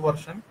to new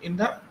version in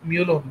the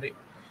Mule only.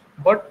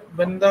 But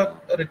when the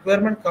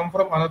requirement come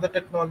from another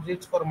technology,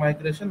 it's for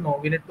migration. No,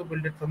 we need to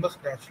build it from the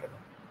scratch level.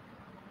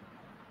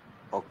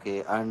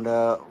 okay, and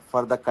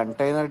for the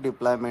container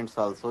deployments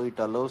also, it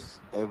allows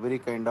every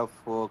kind of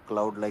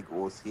cloud like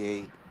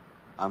OCI,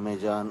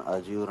 Amazon,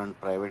 Azure, and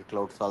private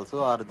clouds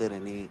also. Are there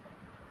any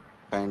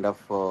kind of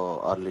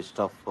or list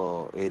of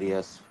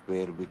areas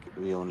where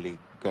we only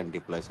can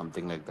deploy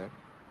something like that?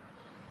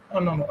 No,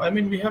 no. I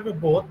mean, we have a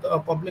both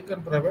public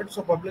and private.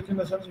 So public in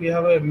the sense we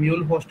have a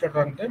Mule hosted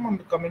runtime,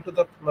 and coming to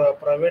the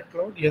private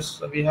cloud,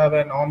 yes, we have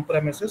an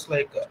on-premises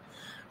like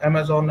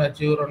Amazon,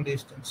 Azure, and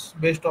these things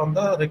based on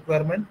the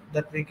requirement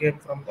that we came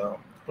from the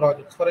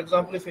projects. For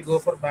example, if we go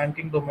for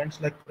banking domains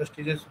like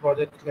prestigious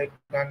projects like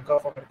Bank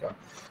of America,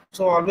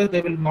 so always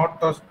they will not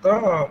trust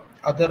the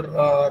other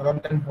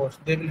runtime host.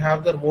 They will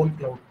have their own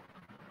cloud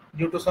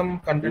due to some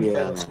content Yeah.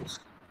 privacies.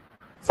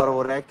 For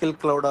Oracle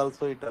Cloud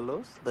also it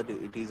allows that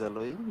it is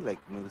allowing like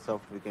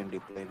Microsoft we can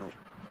deploy no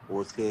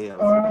OCI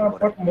also in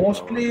But Oracle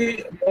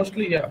Cloud.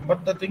 mostly, yeah.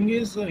 But the thing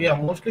is, yeah,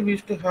 mostly we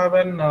used to have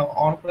an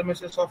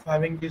on-premises of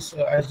having this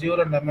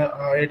Azure and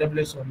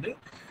AWS only.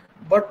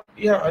 But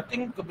yeah, I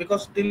think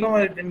because till now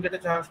I didn't get a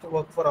chance to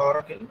work for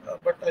Oracle,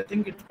 but I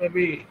think it may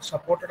be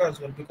supported as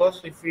well because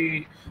if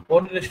we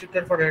only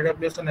restricted for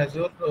AWS and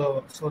Azure,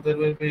 so there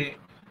will be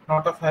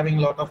not of having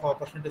lot of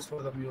opportunities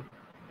for the Mule.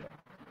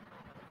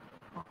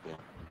 Okay.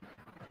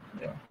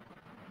 Yeah,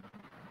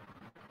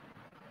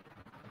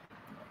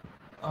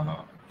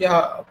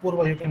 yeah,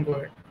 Purva, you can go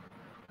ahead.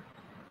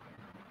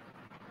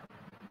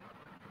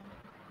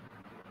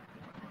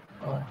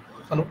 Uh,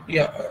 Hello,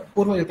 yeah,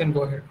 Purva, you can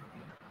go ahead.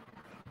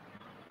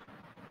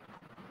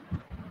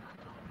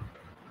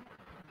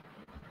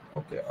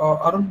 Okay,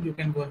 Arun, you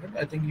can go ahead.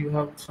 I think you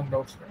have some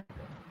doubts, right?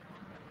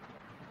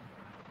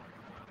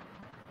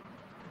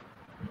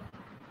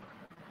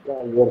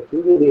 Yeah, your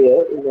CV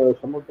here in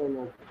some of them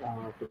was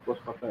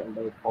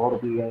and Power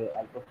BI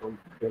also from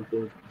same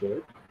thing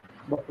there.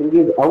 But thing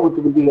is how it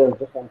will be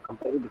just I'm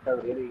comparing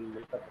because really in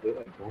most of here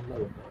I don't know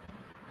about.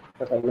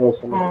 But I know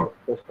some of Uh,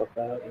 the post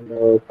in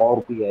the Power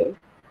BI,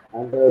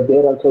 and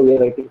there also we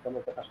are writing some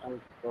of the custom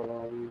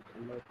programs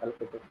and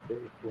calculated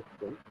those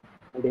things.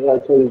 And there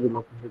also is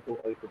necessary to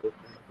write those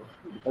kind of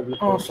things because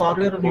it's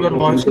sorry, more your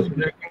voice is integration.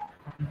 breaking.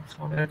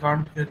 Sorry, I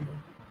can't hear you.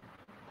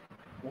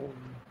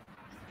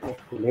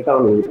 Okay, later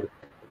on we will.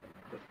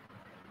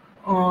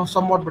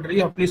 Somewhat better.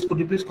 Yeah, please, could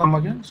you please come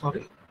again?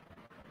 Sorry.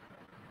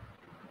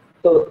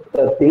 So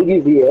the thing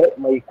is here,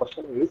 my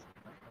question is,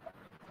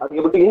 are you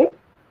able to hear?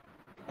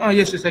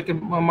 Yes, yes, I can.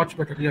 Much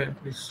better. Yeah, yeah,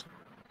 please.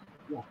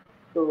 Yeah.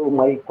 So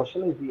my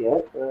question is here,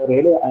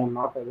 really I am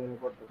not aware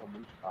about the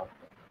double stuff.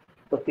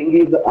 The thing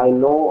is, I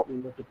know in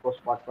the Tipco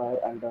Spotify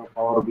and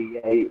Power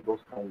BI, those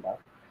kind of.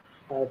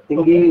 Thing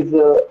Okay. is,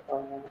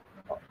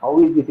 how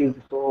is it is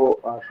so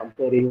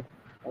comparing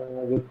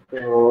with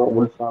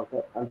Mulesoft?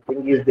 And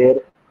thing is there,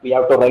 we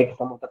have to write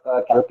some of the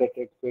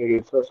calculated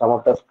fields, some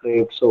of the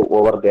scripts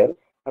over there.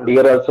 And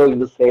here also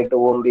you said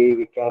only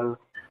we can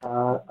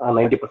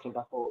 90%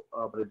 of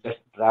just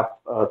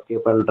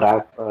keep and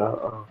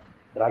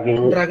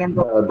dragging Drag and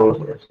drop. those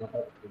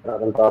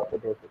drag and drop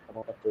those some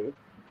of the fields.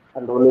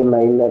 And only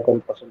 9 or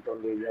 10%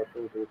 only you have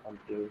to do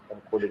something, some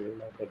coding in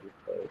that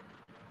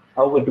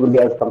how it will be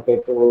as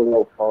compared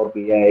to Power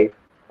BI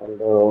and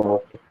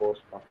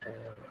post stuff.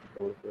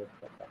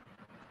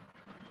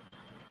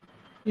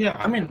 Yeah,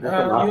 I mean, That's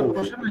I'm your asking this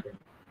question.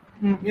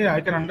 question. Yeah,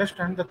 I can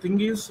understand. The thing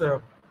is,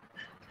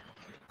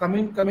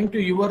 coming to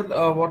your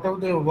whatever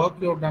the work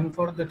you have done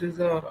for that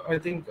is I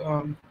think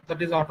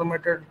that is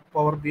automated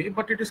Power BI,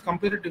 but it is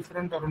completely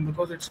different Arun,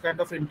 because it's kind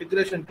of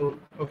integration tool.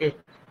 Okay,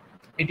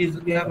 it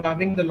is we are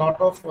having a lot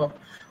of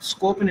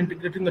scope in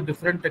integrating the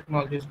different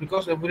technologies,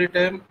 because every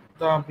time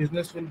the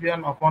business will be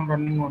an upon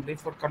running only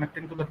for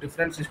connecting to the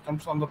different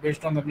systems on the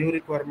based on the new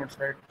requirements,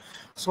 right?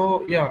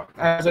 So yeah,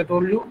 as I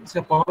told you,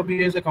 so Power BI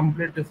is a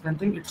complete different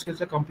thing. It's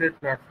a complete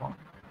platform.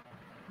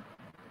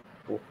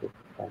 Okay,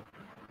 fine.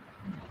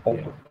 Thank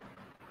Yeah, you.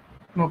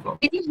 no problem.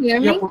 Can you hear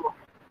Yeah, me?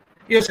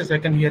 yes, yes, I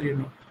can hear you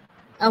now.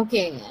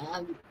 Okay.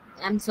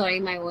 I'm sorry,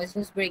 my voice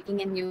was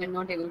breaking and you were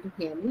not able to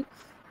hear me.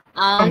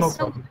 No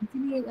So problem.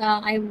 actually,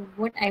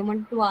 what I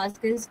wanted to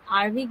ask is,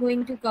 are we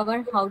going to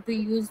cover how to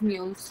use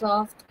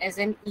Mulesoft as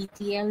an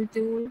ETL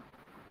tool?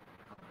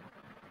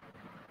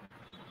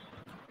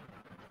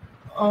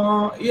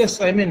 Yes,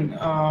 I mean,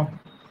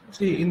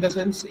 see, in the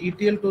sense,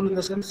 ETL tool, in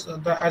the sense,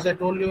 as I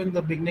told you in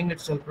the beginning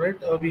itself, right?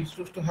 We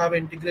used to have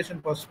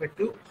integration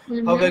perspective, how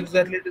Mm-hmm.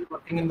 exactly it is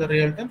working in the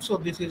real time. So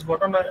this is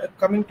what on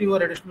coming to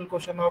your additional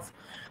question of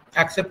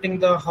accepting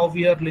the how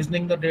we are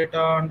listening the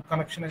data and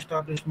connection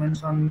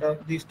establishments and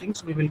these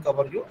things we will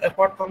cover you.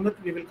 Apart from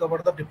that, we will cover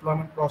the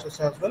deployment process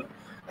as well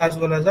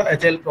as the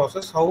agile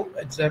process, how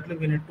exactly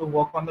we need to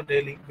work on the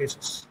daily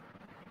basis.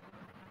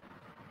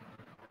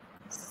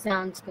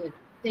 Sounds good.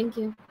 Thank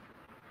you.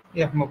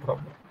 Yeah, no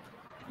problem.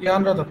 Yeah,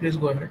 Anuradha, please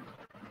go ahead.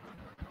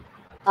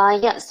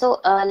 Yeah, so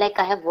like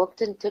I have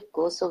worked in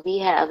TIPCO, so we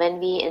have when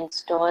we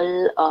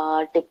install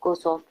TIPCO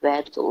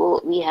software,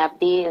 so we have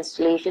the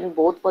installation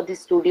both for the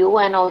studio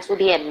and also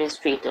the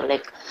administrator,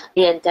 like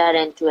the entire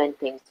end-to-end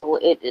thing. So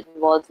it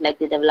involves like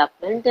the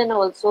development and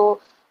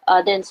also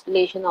the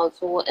installation.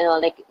 Also,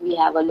 like we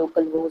have a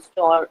local host,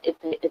 or if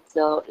it's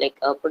a like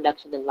a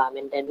production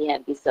environment, then we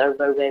have the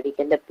server where we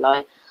can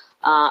deploy.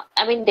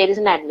 I mean, there is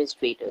an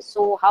administrator.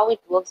 So how it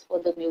works for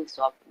the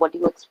MuleSoft, what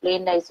you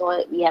explained, I saw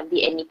we have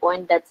the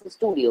Anypoint, that's the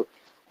studio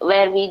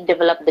where we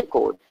develop the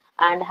code.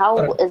 And how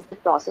Correct. is the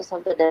process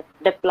of the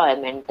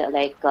deployment?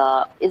 Like,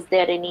 is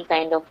there any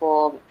kind of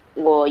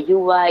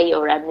UI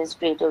or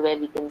administrator where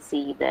we can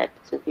see that?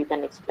 So if you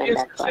can explain Yes,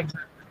 that yes, part.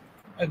 exactly.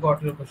 I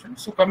got your question.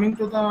 So coming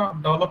to the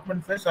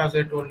development phase, as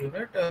I told you,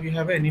 right, we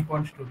have a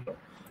Anypoint Studio.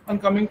 And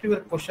coming to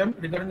your question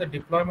regarding the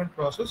deployment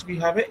process, we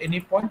have a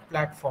Anypoint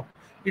platform.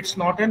 It's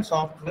not an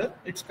software.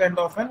 It's kind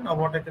of an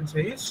what I can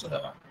say is,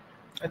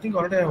 I think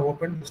already I have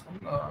opened this one.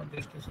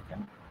 Just a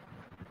second.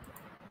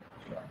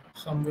 Yeah,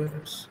 somewhere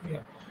it's yeah.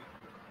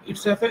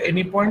 It's of a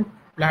Anypoint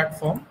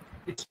platform.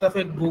 It's of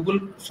a Google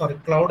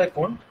cloud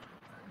account.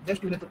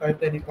 Just you need to type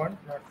the Anypoint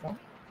platform,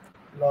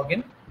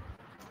 login.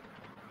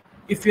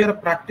 If you are a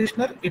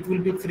practitioner, it will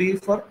be free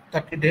for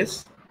 30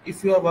 days.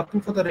 If you are working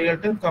for the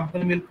real-time,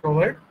 company will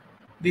provide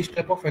this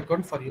type of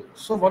account for you.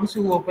 So once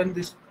you open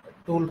this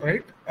tool,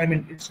 right, I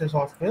mean, it's a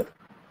software,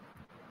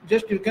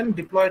 just you can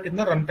deploy it in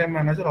the runtime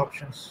manager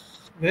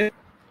options, where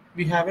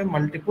we have a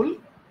multiple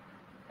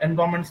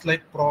environments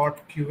like prod,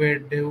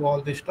 QA, dev, all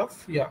this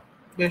stuff. Yeah,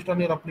 based on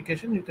your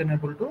application, you can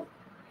able to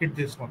hit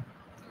this one.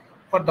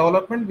 For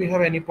development, we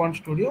have Anypoint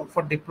Studio.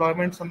 For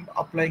deployments and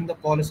applying the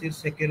policies,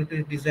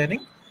 security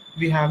designing,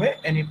 we have a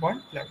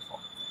Anypoint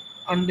platform.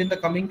 And in the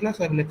coming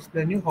class, I will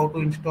explain you how to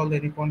install the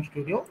Anypoint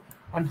Studio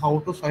and how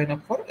to sign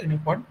up for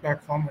Anypoint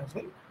platform as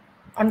well.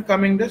 And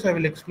coming days, I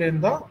will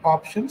explain the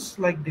options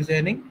like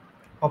designing,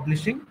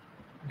 publishing,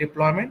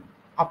 deployment,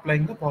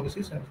 applying the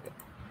policies as well.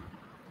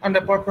 And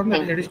apart from that,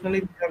 Thank you. additionally,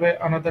 we have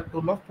another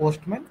tool of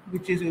Postman,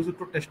 which is used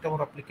to test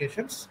our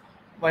applications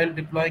while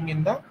deploying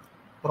in the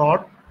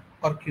prod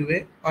or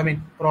QA, I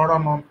mean, prod or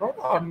non-prod,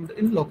 and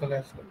in local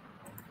as well.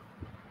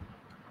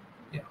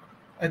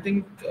 I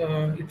think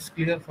it's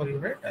clear for you,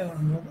 right?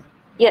 Anurada?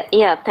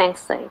 Yeah.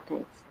 Thanks, Sai.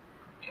 Thanks.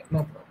 Yeah,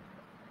 no problem.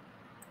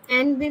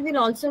 And we will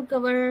also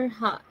cover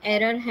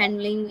error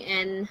handling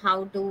and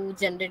how to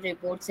generate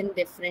reports in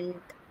different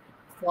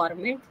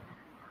format.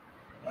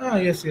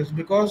 Yes,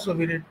 because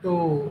we need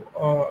to,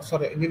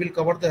 sorry, we will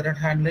cover the error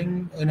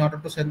handling in order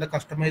to send the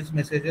customized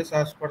messages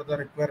as per the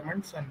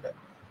requirements and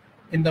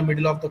in the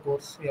middle of the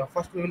course. Yeah,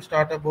 first we will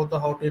start about the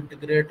how to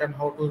integrate and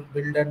how to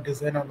build and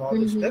design and all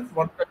this stuff.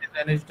 Once the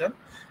design is done,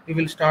 we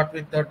will start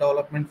with the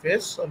development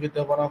phase with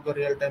the one of the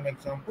real-time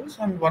examples.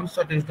 And once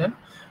that is done,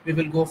 we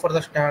will go for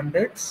the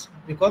standards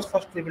because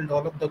first we will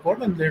develop the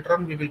code and later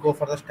on we will go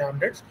for the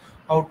standards,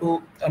 how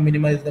to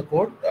minimize the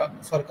code,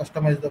 sorry,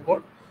 customize the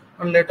code.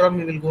 And later on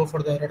we will go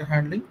for the error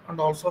handling and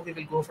also we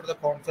will go for the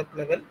concept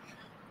level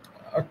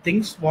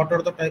things, what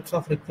are the types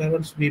of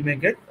requirements we may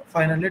get,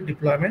 finally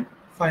deployment,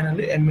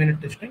 finally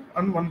M-unit testing,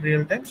 and one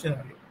real-time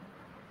scenario.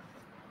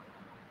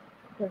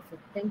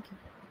 Perfect. Thank you.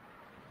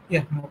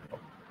 Yeah, no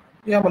problem.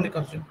 Yeah,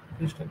 Mallikarjun,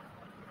 please tell.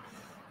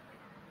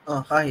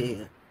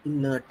 Hi.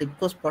 In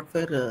TIBCO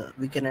Spotfire,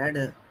 we can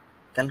add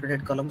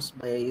calculated columns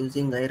by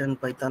using iron,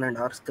 Python, and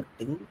R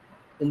scripting.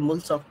 In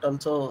Mulesoft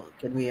also,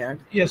 can we add?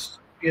 Yes.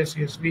 We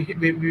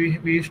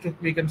used to,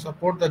 we can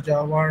support the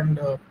Java and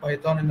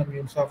Python in the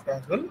Mulesoft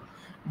as well.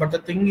 But the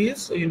thing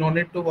is, you no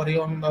need to worry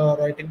on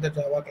writing the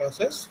Java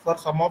classes. For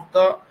some of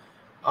the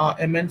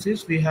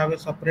MNCs, we have a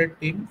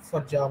separate team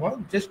for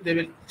Java. Just they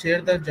will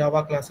share the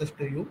Java classes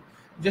to you.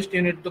 Just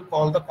you need to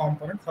call the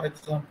component. For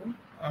example,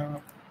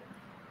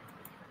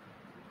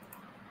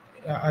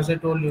 as I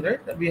told you,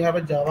 right, we have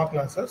a Java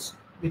classes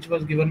which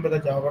was given by the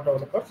Java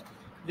developers.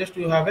 Just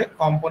you have a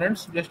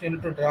components. Just you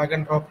need to drag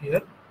and drop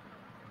here.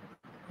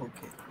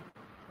 Okay.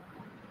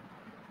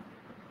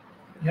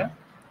 Yeah,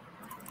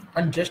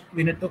 and just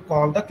we need to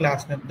call the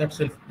class name. That's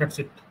it. That's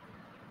it.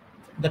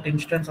 That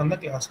instance on the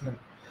class name.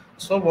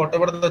 So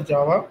whatever the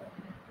Java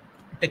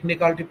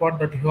technicality part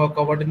that you have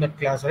covered in that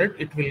class, right,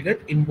 it will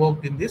get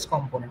invoked in this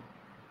component.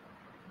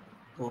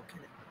 Okay.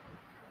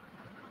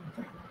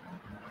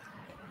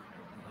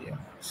 Yeah.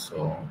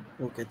 So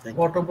Okay. Thank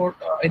what you. about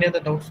any other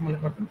doubts,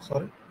 Mallikarjun?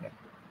 Sorry. Yeah.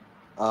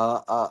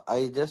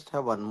 I just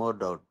have one more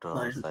doubt,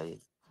 I'll- Sai.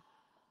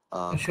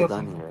 Sure.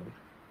 Kudani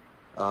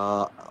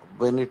here.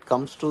 When it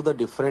comes to the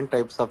different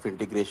types of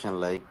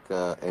integration like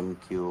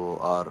MQ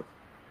or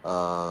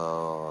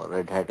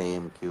Red Hat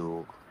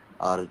AMQ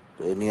or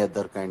any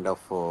other kind of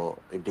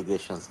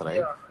integrations,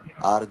 right? Yeah.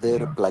 Are there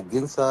Yeah.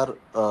 plugins are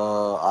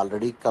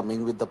already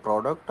coming with the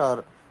product,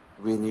 or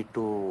we need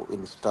to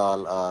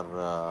install or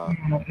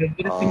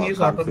Everything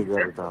is automated.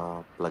 configure the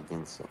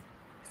plugins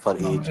for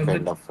No, each kind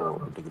everything of is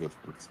automated.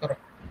 integrations?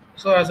 Correct.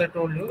 So as I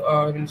told you,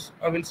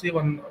 I will see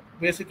one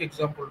basic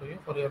example to you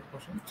for your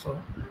question.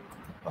 So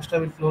first I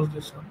will close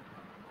this one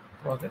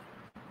project.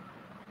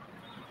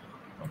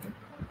 Okay.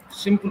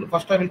 Simple.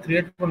 First I will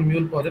create one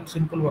mule project,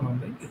 simple one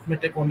only. It may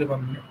take only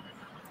 1 minute.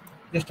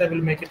 Just I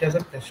will make it as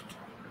a test.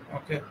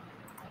 Okay.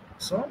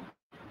 So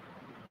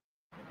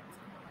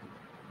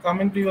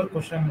coming to your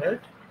question,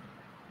 right?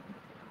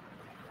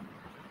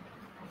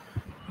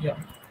 Yeah.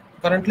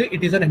 Currently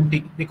it is an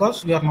empty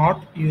because we are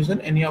not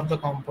using any of the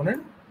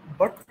component,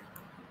 but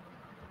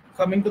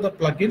coming to the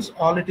plugins,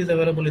 all it is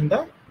available in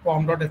the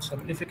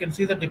form.xml. If you can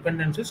see the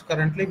dependencies,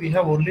 currently we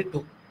have only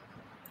two,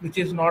 which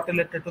is not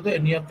related to the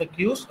any of the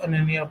queues and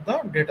any of the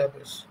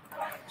database.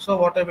 So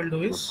what I will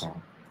do is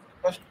Okay.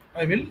 first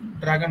I will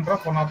drag and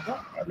drop one of the,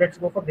 let's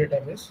go for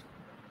database.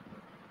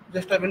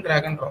 Just I will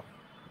drag and drop.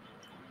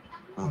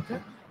 Okay.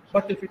 Mhm.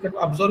 But if you can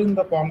observe in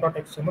the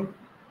form.xml,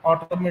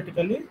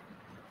 automatically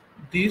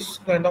these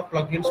kind of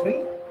plugins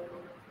will,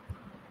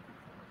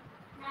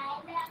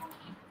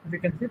 if you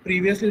can see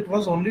previously it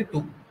was only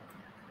two,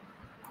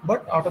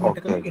 but Okay.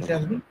 automatically it Okay.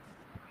 has been,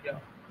 yeah.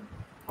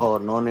 Oh,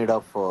 no need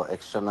of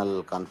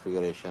external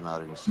configuration or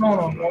No,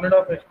 installation. no need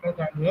of external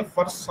configuration.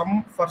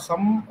 For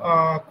some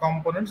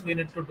components we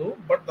need to do,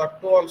 but that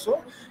too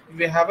also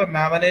we have a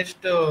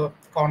managed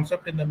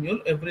concept in the mule.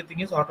 Everything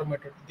is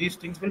automated. These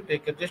things will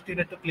take it. Just you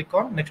need to click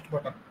on next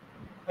button.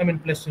 I mean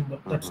plus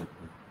symbol. That's it.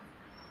 Mhm.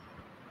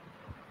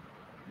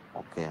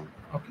 Okay.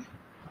 Okay.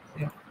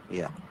 Yeah.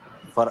 Yeah.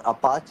 For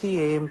Apache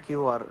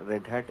AMQ or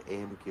Red Hat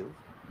AMQ,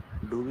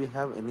 do we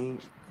have any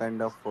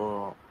kind of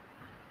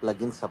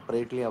plugin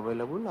separately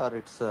available, or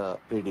it's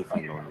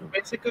predefined only?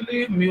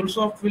 Basically,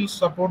 Mulesoft will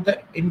support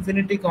the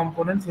infinity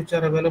components which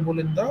are available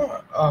in the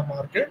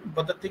market.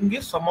 But the thing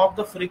is, some of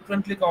the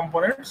frequently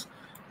components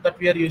that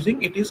we are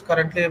using, it is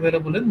currently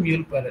available in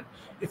Mule Palette.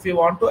 If you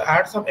want to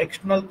add some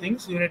external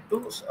things, you need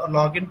to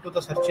log into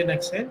the search in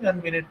Exchange,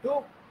 and we need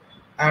to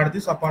add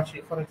this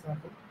Apache, for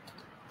example.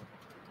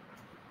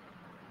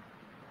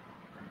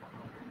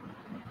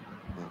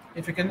 Mm.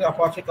 If you can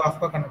Apache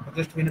Kafka connector,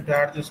 just we need to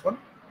add this one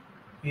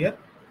here.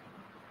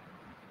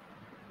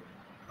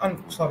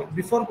 And sorry,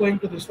 before going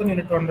to this one, you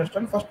need to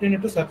understand first you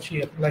need to search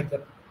here like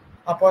that.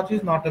 Apache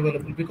is not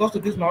available because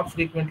it is not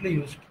frequently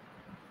used.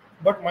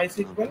 But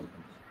MySQL, Mhm.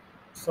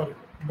 sorry,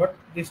 but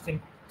this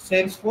thing,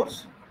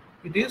 Salesforce,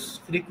 it is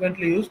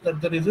frequently used. That's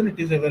the reason it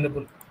is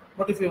available.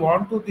 But if you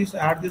want to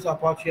add this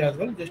Apache as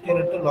well, just you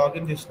need to log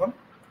in this one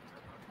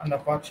and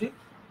Apache,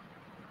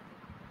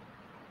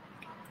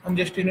 and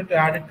just you need to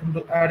add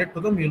it to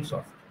the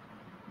Mulesoft.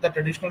 That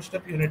additional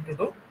step you need to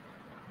do.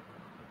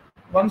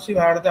 Once you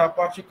add the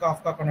Apache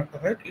Kafka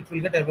connector, right, it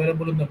will get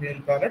available in the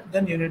Mule palette.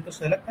 Then you need to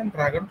select and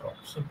drag and drop.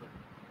 Simple.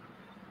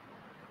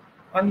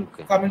 And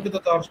coming to the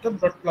third step,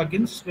 that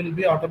plugins will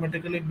be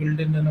automatically built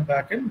in a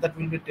backend that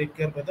will be taken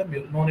care by the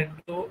Mule. No need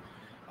to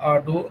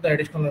do the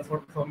additional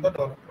effort from the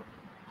developer.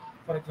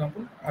 For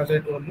example, as I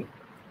told you,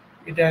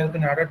 it has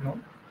been added now.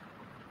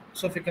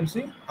 So if you can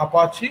see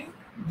Apache,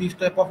 these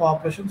type of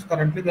operations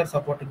currently we are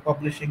supporting: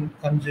 publishing,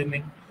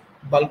 consuming,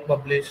 bulk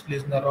publish,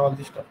 listener, all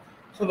this stuff.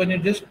 So when you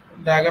just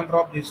drag and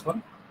drop this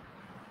one,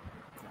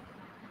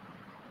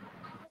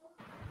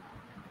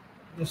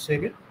 just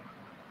save it.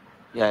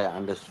 Yeah,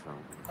 understood.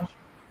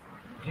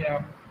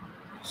 Yeah,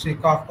 see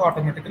Kafka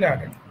automatically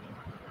added.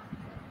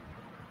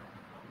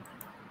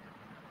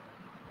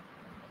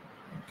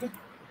 Okay.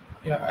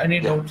 Yeah. Any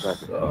Yeah, doubts?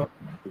 got it.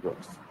 Good.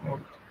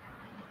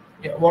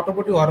 Yeah. What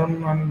about you,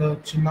 Arun and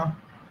Chinna,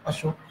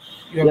 Ashok?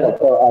 You are Yeah, good?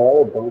 so I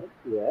have a doubt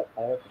here.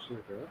 I have a question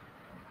here.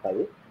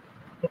 Sorry.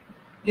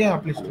 Yeah,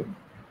 please Hello. do.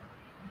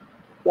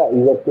 Yeah,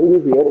 the thing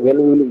is here when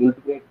we will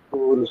integrate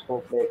to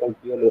Snowflake and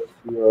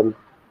PLSQL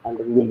and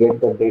we will get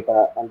the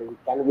data and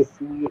can we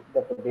see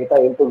that the data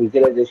into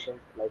visualizations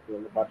like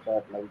in the bar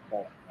chart, line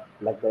chart,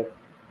 like that?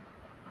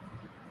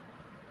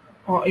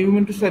 You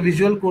mean to say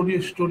Visual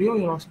Code Studio?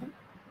 You're asking?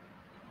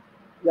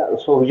 Yeah,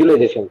 so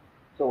visualization.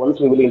 So once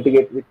we will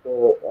integrate with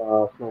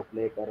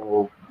Snowflake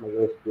or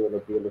MySQL or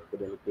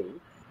PLSQL anything,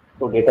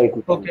 so data it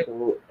will come. Okay.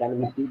 So can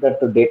we see that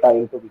the data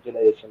into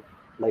visualization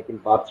like in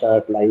bar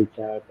chart, line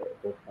chart,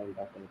 those kind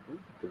of anything?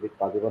 Is it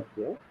possible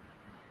here?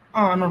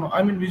 No.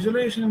 I mean,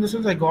 visualization in the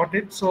sense I got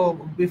it. So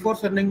before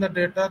sending the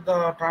data,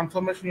 the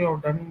transformation you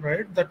have done,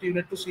 right? That you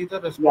need to see the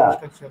response Yeah,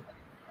 structure.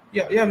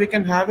 Yeah. We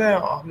can have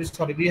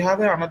we have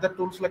another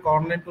tools like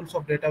online tools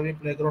of data we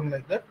playground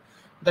like that.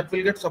 That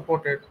will get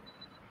supported.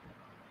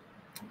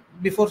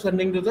 Before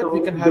sending to that, we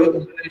so can have a do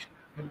visualization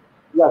as well.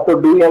 yeah, so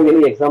do you have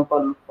any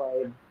example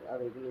file or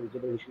any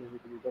visualization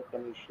with user?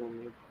 Can you show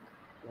me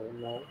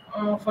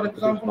now For if it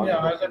is example, yeah,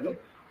 possible as I for you? told,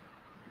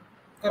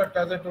 correct,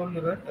 as I told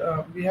you,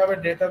 right? We have a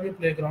data we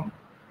playground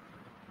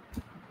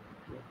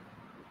Yeah.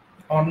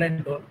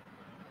 online tool.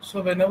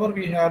 So whenever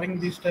we having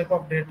this type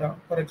of data,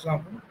 for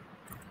example,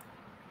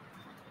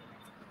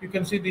 you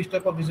can see this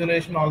type of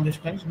visualization all these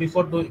times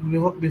before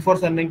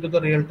sending to the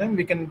real time.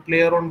 We can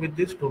play around with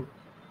this tool.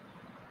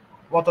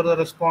 What are the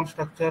response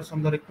structures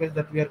and the requests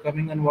that we are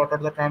coming, and what are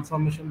the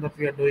transformation that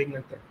we are doing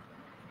like that.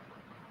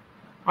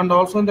 And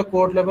also in the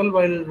code level,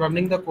 while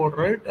running the code,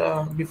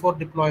 right, before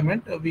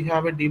deployment, we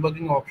have a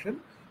debugging option.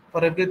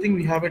 For everything,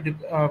 we have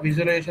a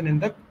visualization in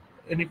the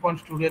Anypoint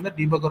Studio and the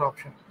debugger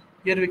option.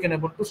 Here we can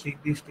able to see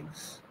these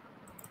things.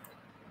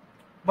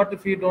 But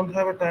if you don't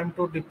have a time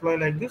to deploy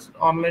like this,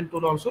 online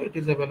tool also it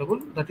is available.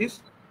 That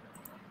is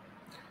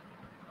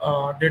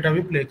Data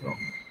we playground.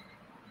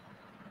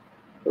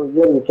 So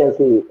here we can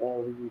see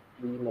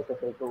we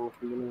necessary to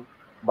fill in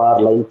bar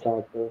line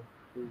chart, the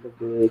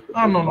break,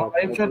 the No. chart,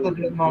 Live chat anything we that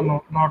is can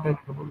see. not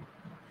available.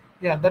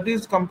 Yeah, that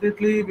is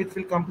completely which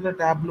will come to the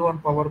Tableau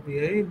and Power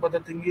BI. But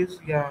the thing is,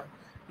 yeah,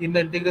 in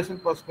the integration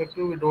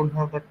perspective, we don't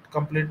have that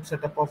complete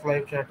setup of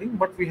live chatting.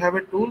 But we have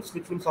a tools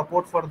which will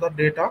support for the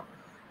data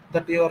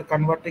that you are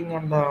converting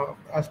on the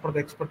as per the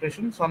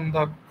expectations on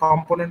the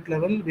component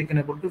level. We can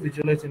able to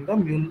visualize in the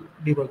Mule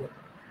debugger.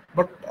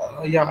 But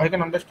yeah, I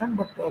can understand.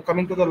 But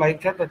coming to the live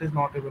chat, that is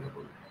not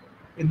available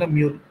in the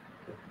Mule.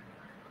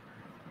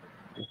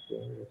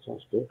 Okay, that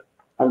sounds good.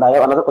 And I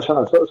have another question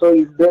also. So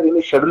is there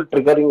any schedule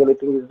triggering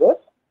anything is there?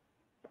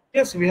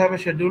 Yes, we have a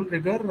schedule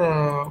trigger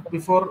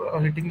before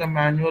hitting the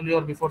manually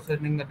or before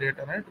sending the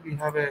data, right? We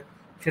have a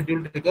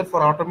schedule trigger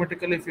for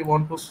automatically if you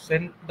want to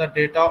send the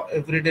data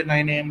every day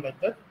 9 a.m. like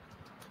that.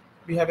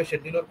 We have a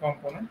scheduler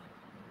component.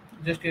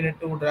 Just you need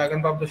to drag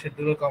and drop the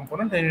scheduler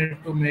component and you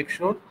need to make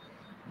sure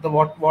the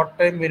what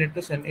time we need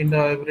to send in the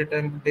every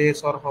time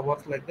days or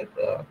hours like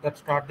that. That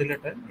start delay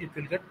time it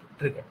will get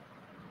triggered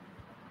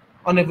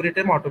on every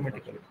time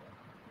automatically.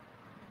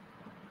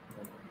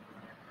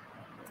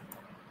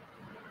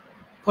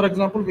 For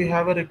example, we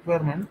have a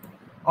requirement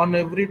on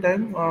every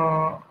time,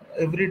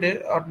 every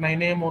day at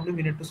 9 a.m. only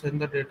we need to send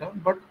the data.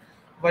 But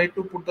why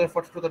to put the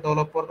efforts to the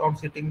developer on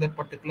setting that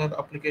particular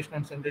application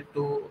and send it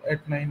to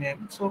at 9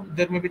 a.m. So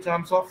there may be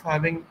chance of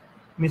having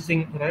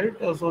missing, right?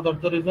 So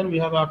that's the reason we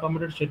have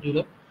automated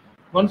scheduler.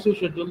 Once you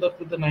schedule that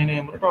with the 9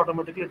 a.m. right,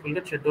 automatically it will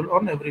get scheduled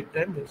on every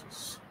time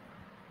basis.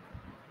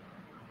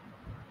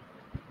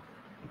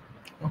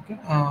 Okay.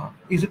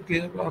 Is it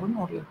clear, Arun?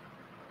 Or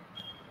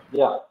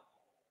Yeah.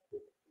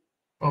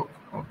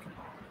 okay.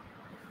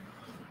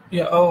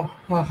 Yeah. Oh,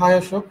 hi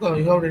Ashok.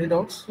 You have any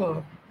doubts?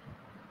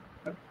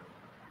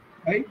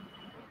 Hi,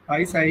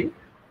 hi Sai.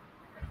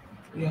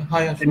 Yeah.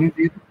 Hi Can Ashok. you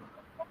hear?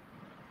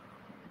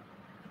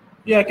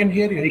 Yeah, I can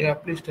hear you. I, Yeah,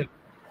 please tell.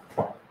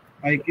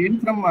 I came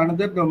from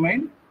another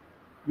domain.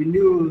 Will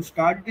you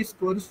start this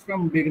course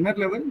from beginner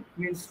level,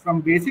 means from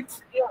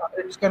basics? Yeah,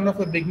 it's kind of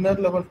a beginner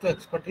level to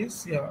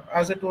expertise. Yeah,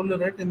 as I told you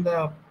right in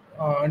the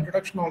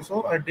introduction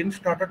also, I didn't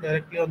start it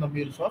directly on the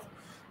MuleSoft.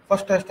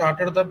 First, I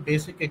started the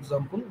basic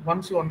example.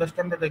 Once you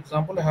understand that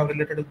example, I have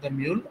related with the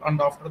mule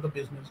and after the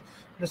business.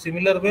 In a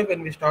similar way,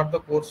 when we start the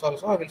course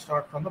also, I will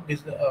start from the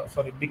business,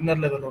 beginner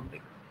level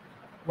only.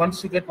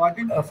 Once you get What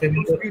is course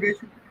familiar,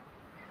 duration?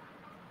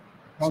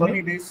 How sorry.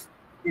 many days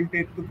will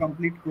take to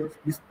complete course,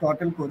 this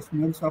total course,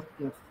 Mulesoft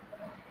course?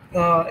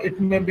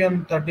 It may be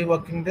on 30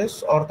 working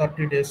days or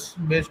 30 days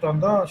based on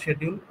the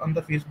schedule and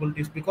the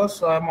feasibilities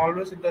because I'm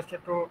always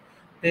interested to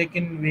take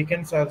in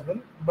weekends as well.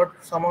 But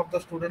some of the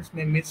students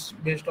may miss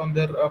based on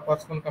their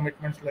personal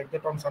commitments like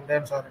that on Sunday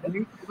and Saturday. Will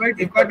you provide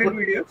If that recorded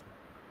would, videos?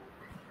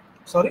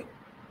 sorry,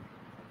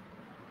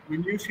 Will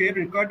you share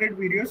recorded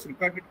videos,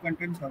 recorded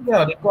contents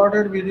yeah, also?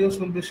 recorded videos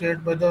will be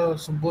shared by the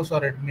Subbos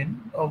or admin.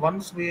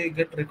 Once we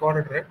get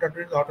recorded, right, that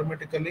is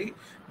automatically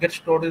get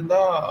stored in the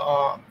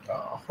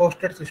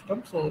hosted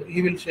system. So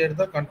he will share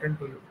the content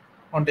to you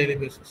on daily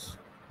basis,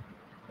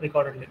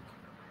 recorded link.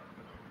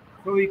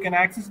 So we can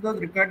access those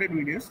recorded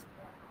videos.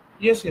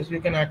 Yes, yes, you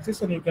can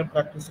access and you can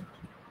practice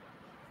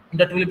it.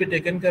 That will be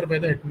taken care by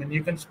the admin.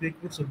 You can speak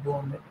with Subbu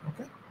on that.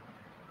 Okay,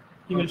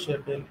 he will Okay. share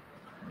daily.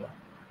 Yeah,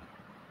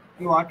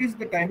 So what is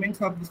the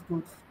timings of this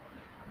course?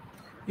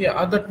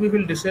 yeah. That we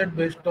will decide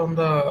based on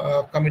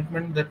the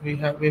commitment that we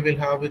have. We will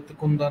have with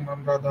Kundan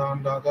and Radha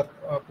and the other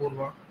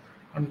Purva,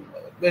 and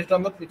based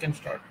on that we can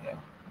start. Yeah,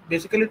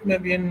 basically it may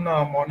be in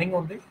morning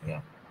only.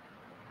 Yeah,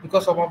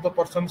 because some of the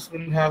persons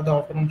will have the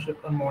afternoon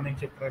shift and morning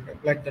shift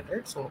like that,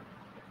 right? So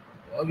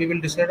we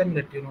will decide and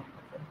let you know.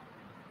 Okay.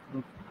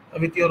 Okay.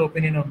 With your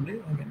opinion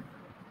only. I mean.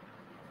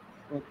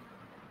 Okay. So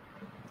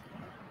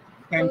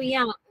Thank you.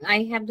 yeah,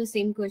 I have the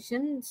same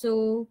question.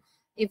 So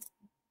if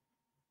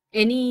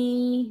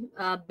any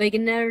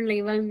beginner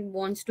level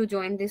wants to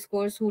join this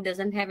course who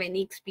doesn't have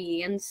any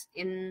experience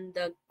in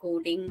the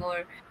coding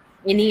or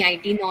any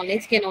IT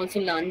knowledge can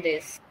also learn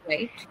this,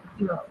 right?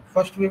 Yeah,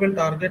 first we will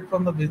target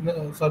from the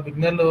business,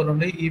 beginner level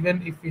only.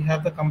 Even if we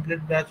have the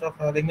complete batch of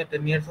having the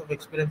 10 years of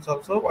experience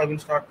also, I will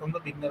start from the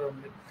beginner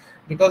only.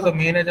 Because the Okay,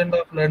 main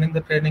agenda of learning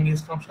the training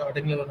is from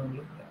starting level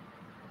only.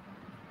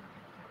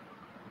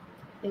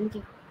 thank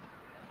you.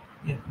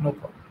 Yeah, no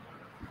problem.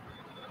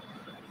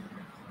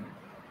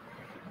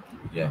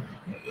 Yeah,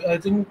 I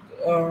think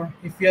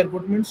if we are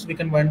good means we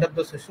can wind up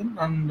the session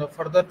and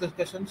further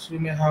discussions we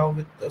may have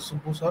with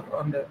Subbu sir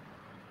and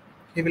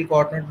he will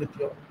coordinate with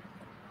you.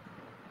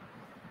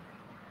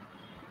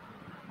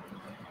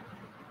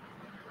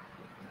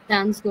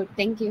 Sounds good.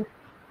 Thank you.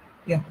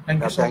 Yeah, thank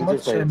Yeah, you so thank you,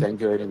 much Sai. and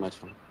Thank you very much.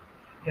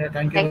 yeah,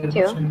 thank you very Thank much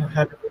you. and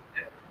have a good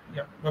day.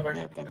 Yeah, bye bye.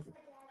 Yeah, thank you.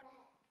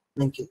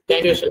 Thank you.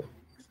 Thank you, sir.